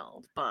next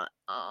round. But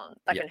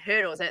in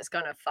hurdles, that's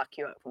gonna fuck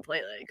you up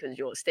completely because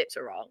your steps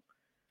are wrong.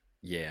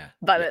 Yeah.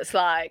 But it's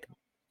like,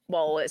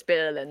 well, it's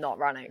better than not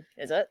running,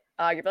 is it?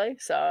 Arguably,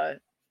 so.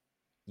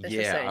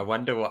 Yeah, I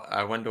wonder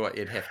what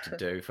you'd have to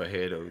do for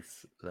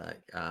hurdles,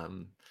 like,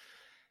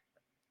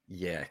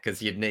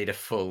 because you'd need a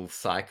full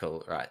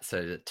cycle, right?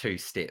 So the 2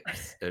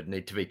 steps, it'd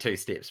need to be 2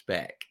 steps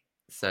back.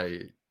 So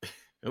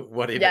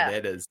whatever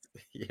that is,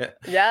 yeah.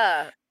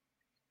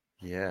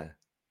 it'd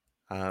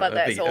But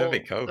that's be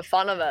cool. The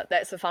fun of it.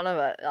 That's the fun of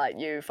it. Like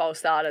you false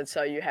started,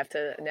 so you have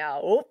to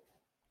now.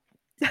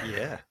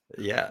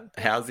 Yeah.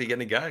 How's he going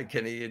to go?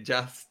 Can he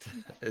adjust?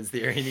 Is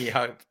there any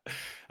hope?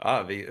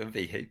 Oh, it'd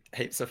be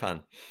heaps of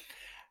fun.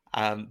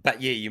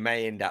 But yeah, you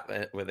may end up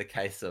with a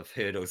case of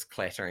hurdles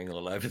clattering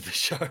all over the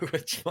show,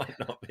 which might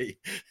not be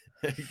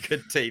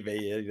good TV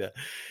either.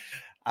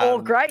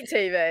 Or great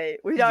TV.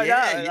 We don't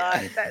know.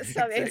 Like, that's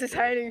some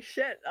entertaining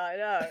shit. I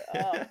know.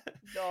 Oh,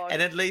 God. And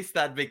at least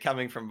they'd be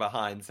coming from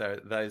behind, so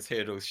those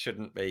hurdles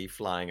shouldn't be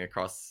flying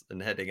across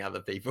and hitting other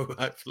people,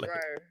 hopefully.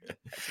 True.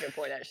 That's a good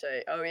point,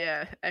 actually. Oh,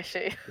 yeah.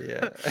 Actually.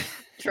 Yeah.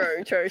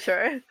 True.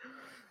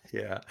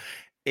 Yeah.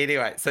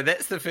 Anyway, so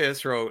that's the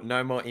first rule.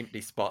 No more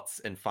empty spots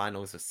in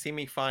finals or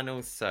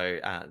semi-finals. So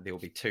there will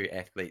be 2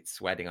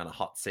 athletes waiting on a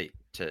hot seat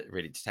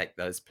ready to take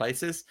those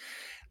places.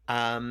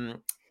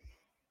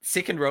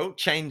 Second rule,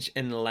 change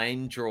in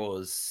lane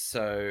draws.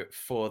 So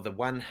for the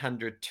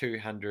 100,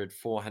 200,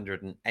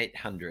 400, and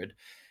 800,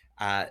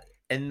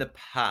 in the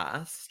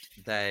past,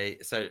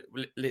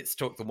 let's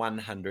talk the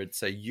 100.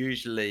 So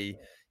usually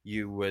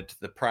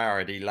the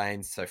priority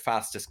lanes, so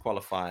fastest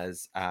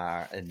qualifiers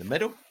are in the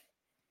middle.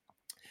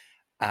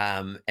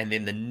 And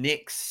then the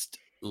next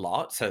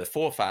lot, so the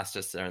 4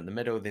 fastest are in the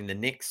middle, then the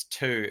next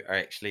 2 are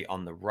actually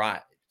on the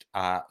right,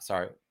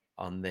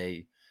 on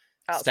the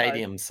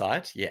stadium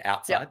side. Yeah,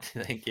 outside.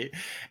 Yep. Thank you.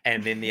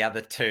 And then the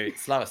other 2,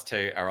 slowest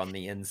 2 are on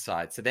the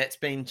inside. So that's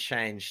been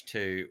changed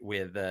to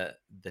where the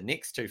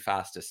next 2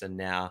 fastest are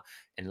now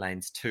in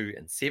lanes 2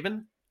 and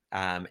 7.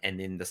 And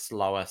then the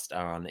slowest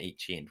are on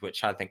each end,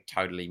 which I think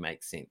totally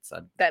makes sense.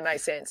 That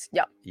makes sense.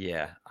 Yep.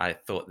 Yeah, I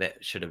thought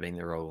that should have been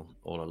the rule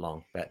all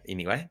along. But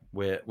anyway,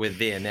 we're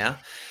there now.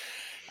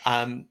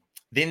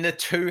 Then the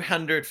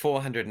 200,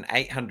 400, and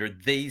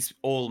 800, these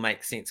all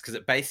make sense because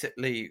it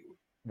basically,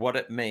 what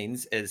it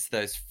means is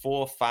those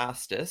 4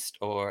 fastest,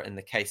 or in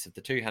the case of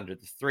the 200,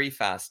 the 3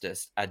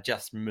 fastest, are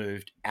just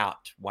moved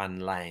out 1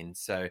 lane.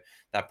 So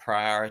they're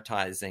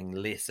prioritizing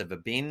less of a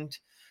bend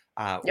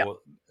or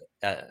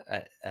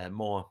a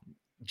more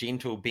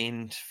gentle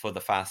bend for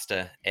the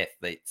faster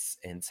athletes.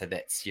 And so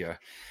that's your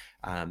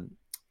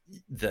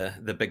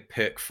the big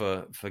perk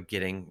for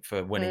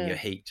winning your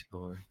heat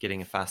or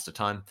getting a faster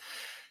time.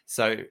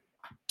 So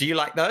do you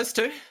like those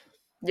two?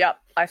 Yep,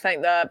 I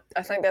think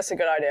that's a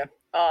good idea.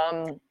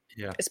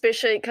 Yeah,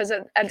 especially because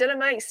it didn't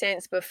make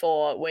sense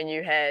before when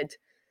you had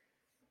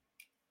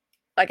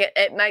like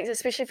it makes,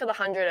 especially for the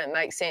 100, it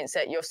makes sense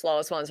that your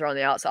slowest ones are on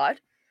the outside.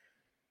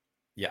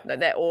 Yeah,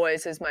 that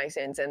always just makes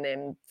sense. And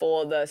then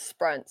for the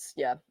sprints,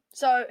 yeah.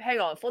 So hang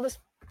on, for this,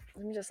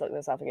 let me just look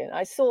this up again.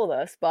 I saw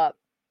this, but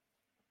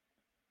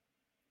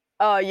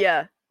oh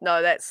yeah,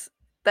 no, that's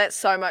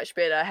so much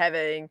better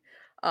having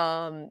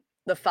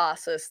the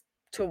fastest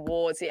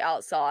towards the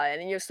outside,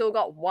 and you've still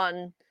got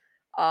one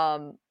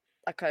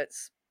like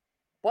it's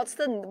what's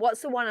the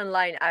one in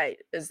lane 8?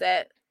 Is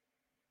that,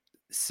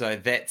 so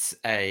that's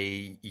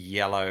a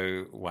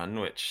yellow one,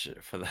 which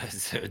for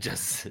those who are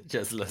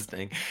just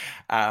listening,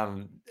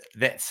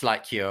 that's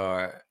like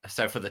your,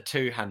 so for the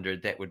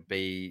 200 that would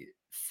be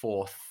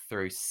 4th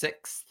through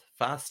 6th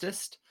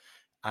fastest,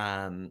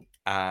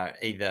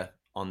 either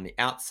on the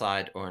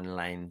outside or in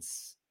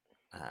lanes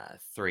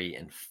 3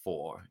 and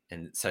 4.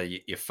 And so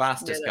your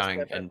fastest going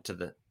perfect into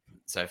the,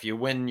 so if you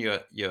win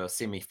your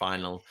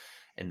semi-final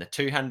in the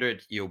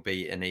 200, you'll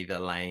be in either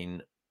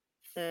lane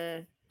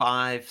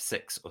 5,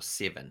 6, or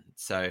 7.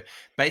 So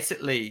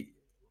basically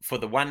for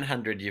the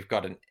 100, you've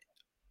got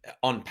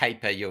on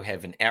paper, you'll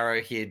have an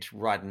arrowhead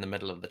right in the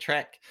middle of the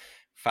track.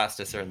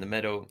 Fastest are in the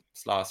middle,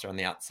 slowest are on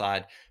the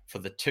outside. For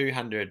the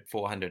 200,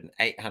 400, and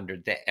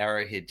 800, that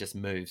arrowhead just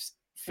moves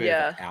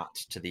further out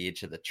to the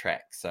edge of the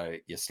track. So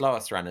your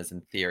slowest runners, in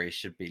theory,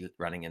 should be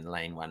running in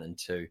lane 1 and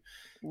 2,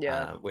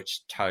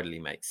 which totally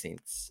makes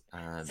sense.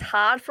 It's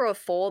hard for a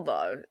 4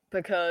 though,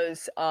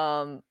 because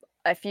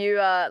if you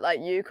like,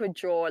 you could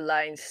draw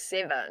lane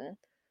 7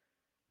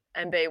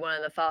 and be one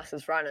of the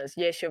fastest runners.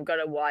 Yes, you've got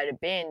a wider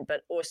bend,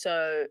 but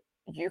also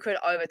you could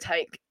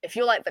overtake if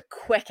you're like the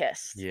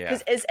quickest. Yeah,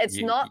 because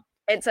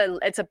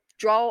it's a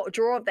draw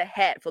of the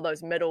hat for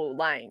those middle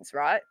lanes,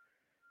 right?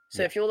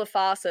 So if you're the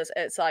fastest,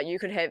 it's like you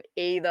could have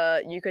any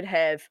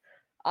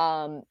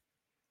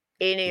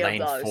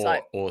lane of those, 4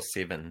 like, or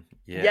 7.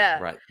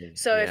 Right.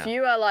 So if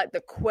you are like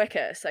the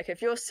quickest, like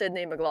if you're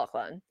Sydney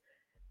McLaughlin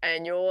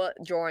and you're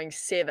drawing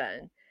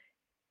 7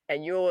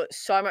 and you're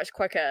so much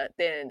quicker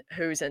than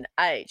who's in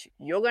 8,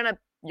 you're gonna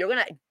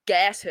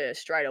gas her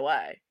straight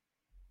away.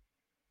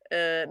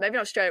 Maybe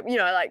not straight,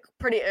 like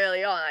pretty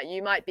early on. Like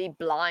you might be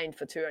blind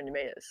for 200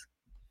 meters.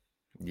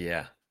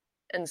 Yeah.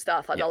 And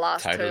stuff like the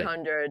last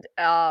 200.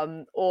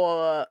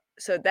 Or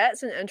so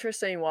that's an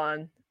interesting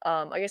one.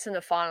 I guess in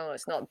the final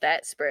it's not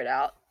that spread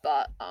out,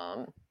 but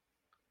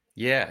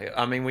yeah,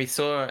 I mean, we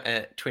saw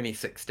at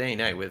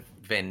 2016, with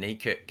Van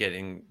Niekerk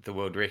getting the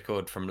world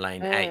record from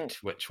lane 8,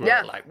 which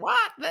we're like,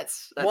 what?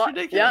 That's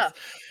ridiculous.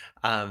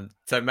 Yeah.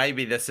 So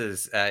maybe this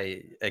is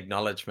a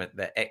acknowledgement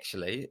that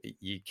actually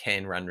you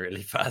can run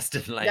really fast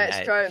in lane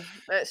 8.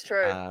 That's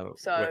true.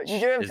 So you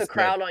do have the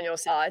crowd on your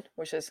side,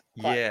 which is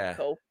quite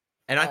cool.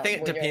 And I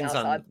think it depends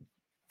on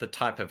the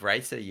type of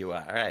racer you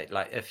are, right?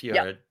 Like if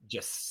you're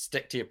just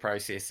stick to your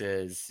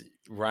processes,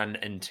 run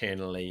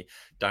internally,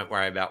 don't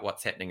worry about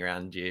what's happening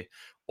around you.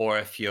 Or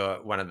if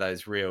you're one of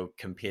those real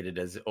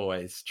competitors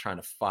always trying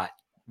to fight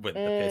with the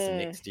person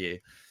next to you.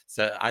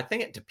 So I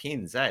think it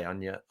depends,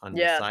 on your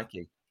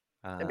psyche.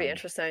 It'd be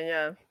interesting,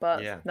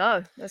 but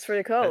no, that's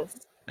really cool.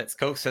 That's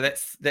cool. So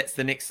that's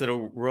the next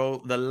little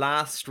rule. The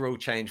last rule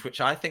change, which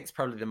I think is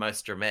probably the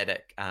most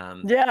dramatic.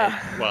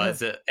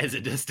 As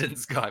a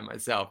distance guy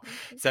myself.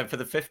 So for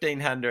the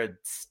 1500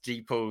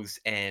 steeples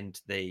and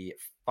the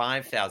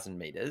 5,000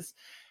 meters,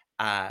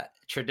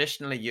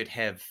 traditionally you'd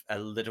have a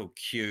little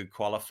queue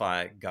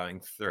qualifier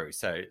going through.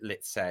 So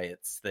let's say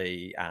it's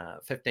the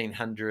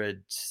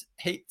 1500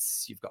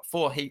 heats. You've got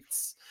 4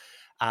 heats.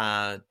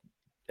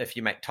 If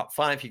you make top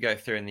 5, you go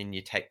through and then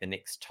you take the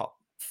next top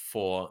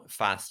 4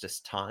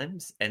 fastest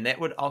times, and that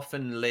would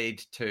often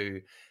lead to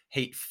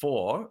heat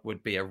 4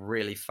 would be a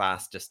really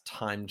fastest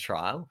time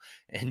trial,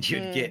 and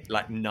you'd get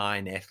like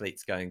 9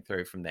 athletes going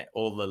through from that,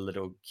 all the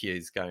little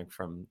queues going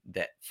from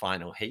that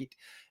final heat.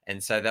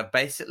 And so they've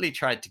basically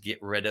tried to get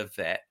rid of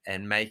that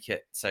and make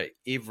it so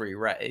every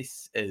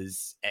race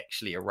is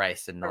actually a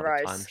race and not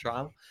a time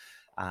trial,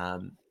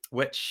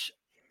 which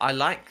I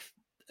like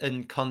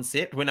in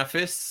concept. When I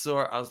first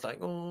saw it, I was like,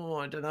 oh,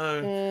 I don't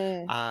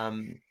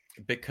know.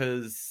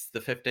 Because the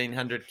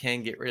 1500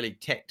 can get really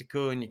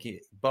tactical and you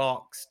get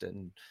boxed,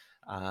 and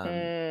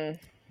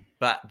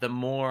but the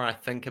more I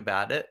think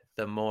about it,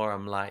 the more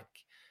I'm like,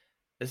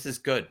 this is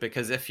good,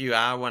 because if you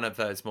are one of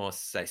those more,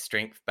 say,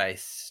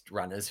 strength-based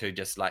runners who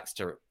just likes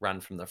to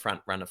run from the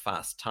front, run a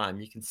fast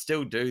time, you can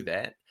still do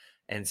that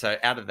And so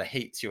out of the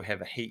heats, you'll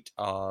have a heat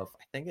of,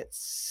 I think it's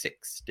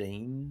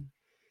 16.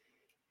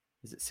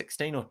 Is it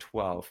 16 or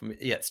 12?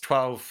 Yeah, it's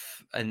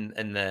 12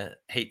 in the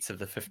heats of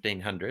the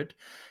 1500.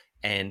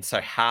 And so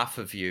half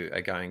of you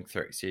are going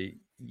through. So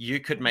you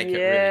could make it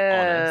really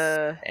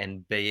honest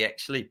and be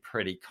actually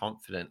pretty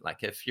confident.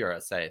 Like if you're,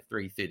 say, a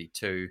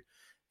 332,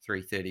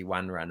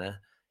 331 runner,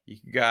 you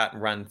could go out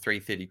and run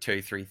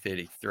 332,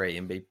 333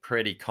 and be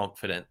pretty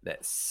confident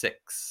that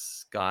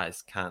 6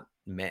 guys can't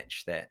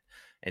match that.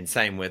 And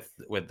same with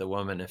the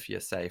woman, if you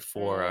say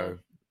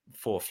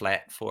 404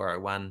 flat,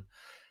 401,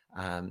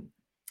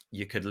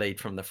 you could lead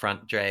from the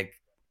front, drag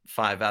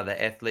 5 other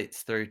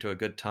athletes through to a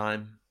good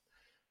time,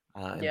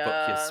 and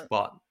book your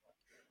spot.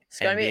 It's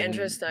going to be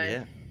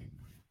interesting.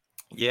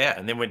 Yeah,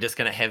 and then we're just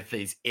going to have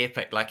these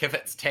epic, like if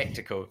it's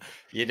tactical,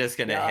 you're just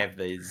going to have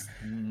these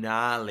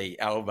gnarly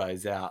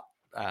elbows out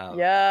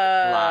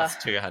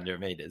last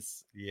 200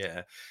 meters.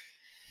 Yeah.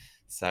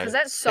 So because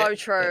that's so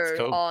true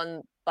cool.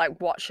 On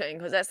like watching,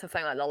 because that's the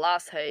thing, like the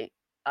last heat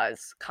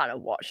is kind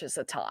of watches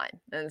the time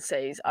and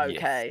sees,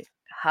 okay,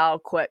 how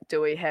quick do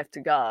we have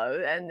to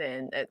go? And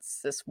then it's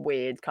this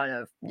weird kind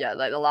of,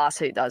 like the last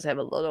heat does have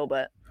a little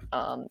bit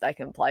they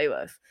can play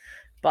with.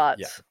 But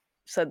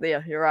so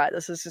yeah, you're right.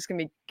 This is just going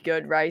to be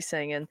good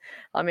racing. And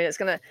I mean, it's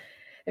going to,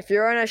 if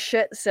you're in a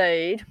shit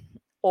seed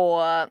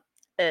or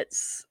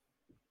it's,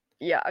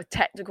 a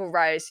tactical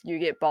race, you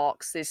get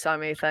boxed. There's so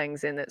many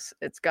things, and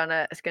it's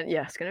gonna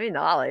be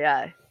gnarly,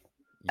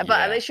 But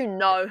at least you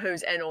know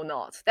who's in or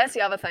not. That's the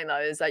other thing though,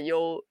 is that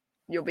you'll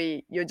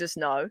just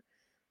know.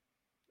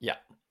 Yeah.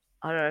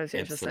 I don't know. It's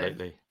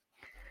interesting.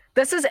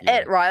 This is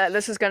it, right? Like,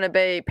 this is going to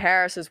be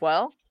Paris as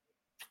well.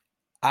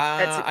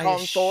 I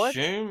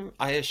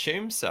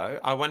assume so.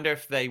 I wonder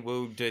if they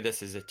will do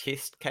this as a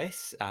test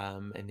case,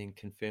 and then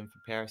confirm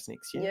for Paris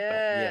next year.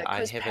 Yeah,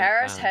 because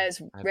Paris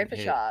has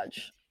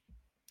repechage.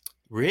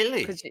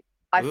 Really?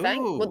 I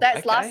think. Well,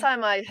 that's last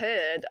time I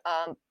heard.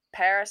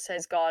 Paris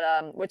has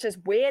got which is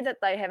weird that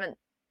they haven't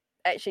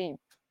actually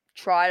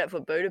tried it for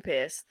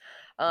Budapest.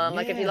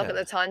 Like if you look at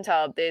the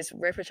timetable, there's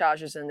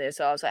repechages in there.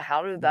 So I was like,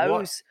 how do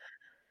those?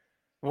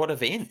 What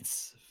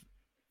events?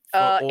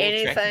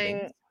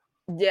 Anything.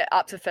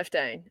 Up to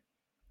 15.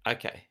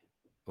 Okay.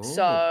 Ooh.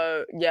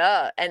 So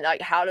and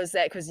like, how does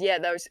that? Because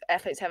those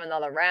athletes have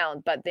another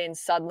round, but then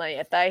suddenly,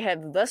 if they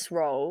have this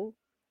role,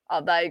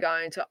 are they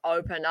going to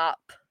open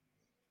up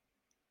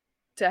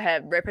to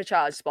have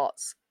repechage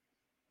spots?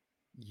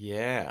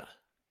 Yeah.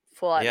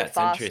 For like the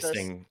fastest. It's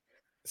interesting.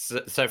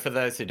 So for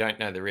those who don't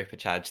know, the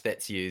repechage,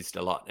 that's used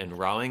a lot in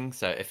rowing.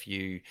 So if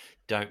you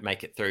don't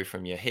make it through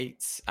from your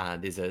heats,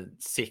 there's a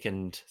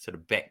second sort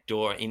of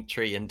backdoor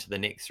entry into the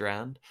next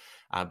round.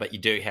 But you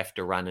do have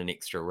to run an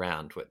extra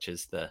round, which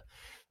is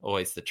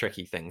always the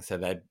tricky thing. So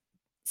they'd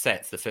say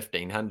it's the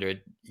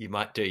 1500. You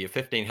might do your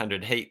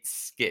 1500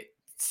 heats, get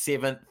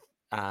 7th,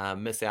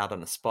 miss out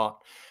on a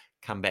spot,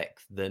 come back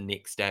the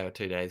next day or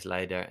 2 days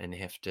later and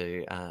have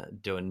to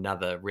do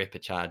another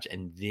repechage.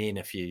 And then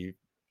if you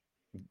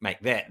make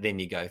that, then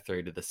you go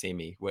through to the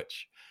semi,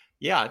 which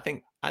I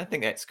think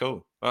that's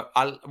cool.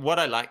 What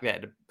I like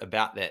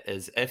about that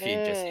is if you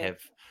just have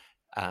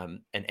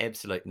an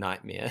absolute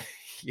nightmare,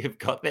 you've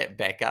got that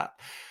backup,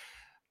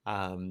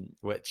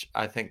 which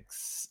I think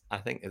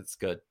it's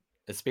good,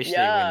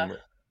 especially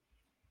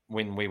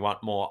when we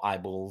want more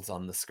eyeballs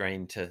on the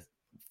screen to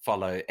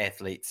follow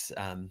athletes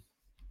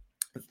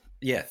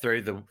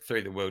through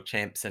the world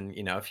champs. And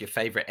if your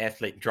favorite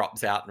athlete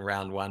drops out in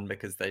round 1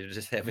 because they're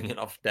just having an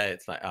off day,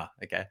 it's like,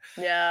 okay,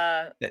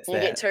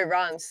 get 2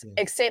 runs.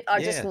 Except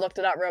I just looked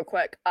it up real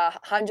quick.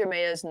 100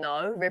 meters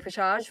no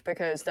repechage,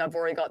 because they've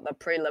already got the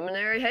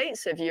preliminary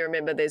heats. If you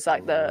remember, there's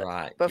like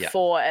the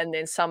before and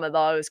then some of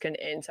those can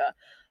enter,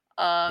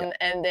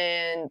 and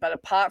then but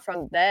apart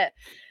from that,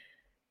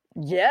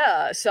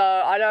 so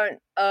I don't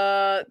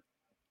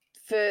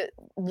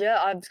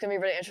it's going to be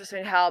really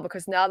interesting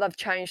because now they've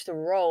changed the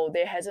rule.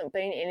 There hasn't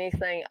been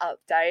anything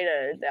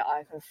updated that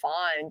I can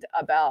find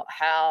about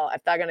how,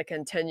 if they're going to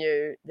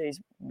continue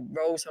these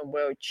rules on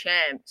world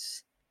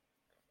champs,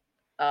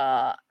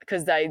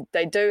 because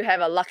they do have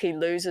a lucky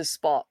losers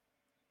spot.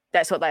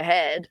 That's what they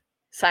had,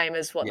 same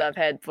as what they've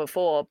had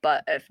before.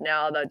 But if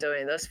now they're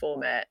doing this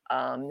format,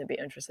 it'd be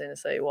interesting to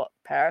see what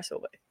Paris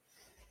will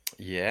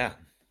be. Yeah.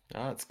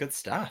 Oh, it's good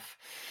stuff.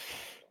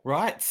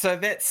 Right, so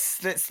that's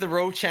the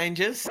rule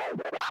changes.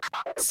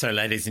 So,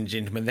 ladies and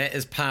gentlemen, that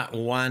is part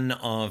 1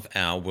 of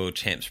our World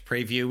Champs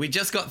preview. We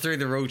just got through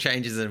the rule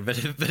changes and a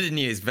bit of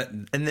news, but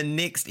in the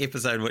next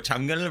episode, which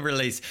I'm going to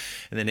release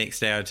in the next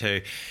day or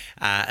two,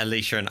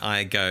 Alicia and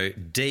I go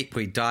deep.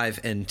 We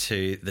dive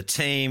into the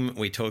team.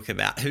 We talk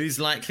about who's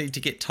likely to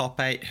get top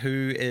 8,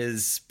 who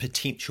is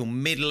potential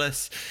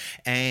medalists,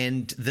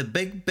 and the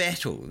big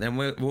battle. And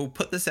we'll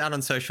put this out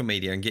on social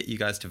media and get you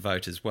guys to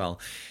vote as well.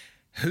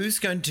 Who's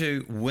going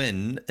to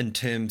win in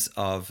terms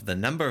of the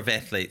number of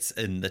athletes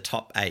in the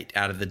top 8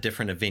 out of the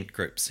different event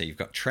groups? So you've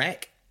got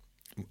track,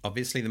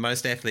 obviously the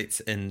most athletes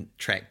in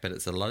track, but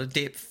it's a lot of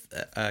depth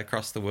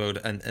across the world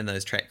in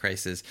those track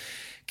races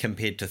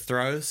compared to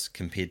throws,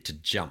 compared to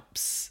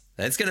jumps.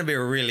 It's going to be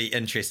a really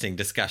interesting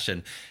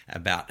discussion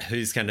about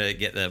who's going to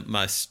get the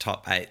most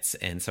top 8s.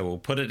 And so we'll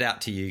put it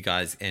out to you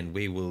guys and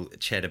we will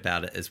chat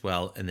about it as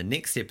well in the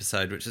next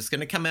episode, which is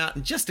going to come out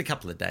in just a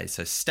couple of days.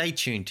 So stay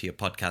tuned to your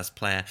podcast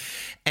player.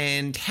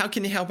 And how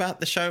can you help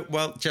out the show?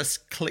 Well,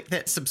 just click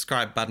that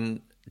subscribe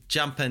button.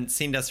 Jump in,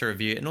 send us a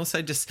review, and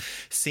also just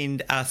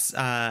send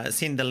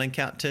the link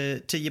out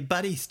to your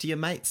buddies, to your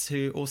mates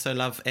who also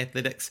love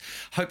athletics.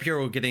 Hope you're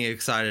all getting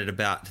excited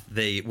about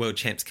the World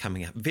Champs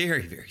coming up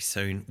very, very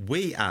soon.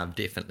 We are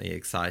definitely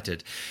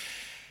excited.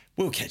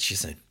 We'll catch you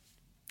soon.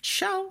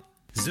 Ciao.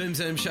 Zoom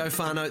Show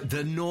whānau.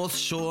 The North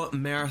Shore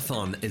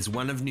Marathon is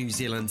one of New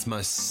Zealand's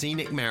most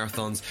scenic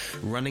marathons,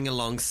 running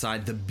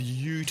alongside the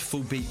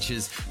beautiful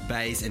beaches,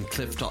 bays and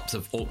cliff tops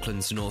of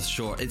Auckland's North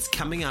Shore. It's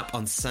coming up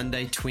on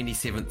Sunday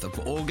 27th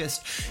of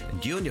August,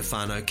 and you and your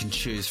whānau can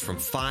choose from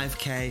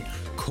 5k,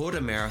 quarter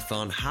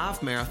marathon,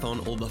 half marathon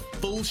or the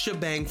full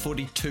shebang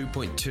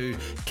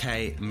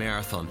 42.2k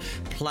marathon.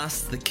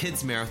 Plus the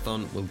kids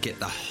marathon will get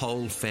the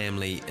whole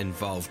family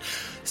involved.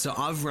 So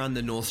I've run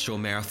the North Shore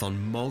Marathon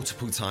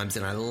multiple times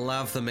and I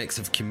love the mix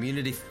of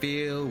community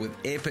feel with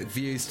epic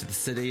views to the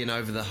city and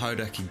over the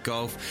Hauraki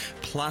Gulf,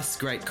 plus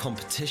great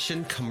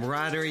competition,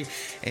 camaraderie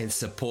and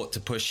support to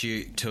push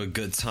you to a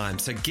good time.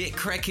 So get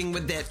cracking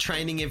with that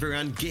training,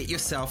 everyone. Get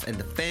yourself and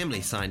the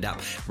family signed up,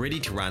 ready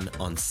to run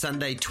on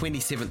Sunday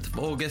 27th of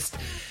August.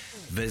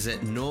 Visit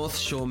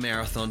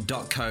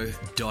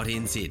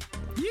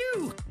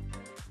northshoremarathon.co.nz.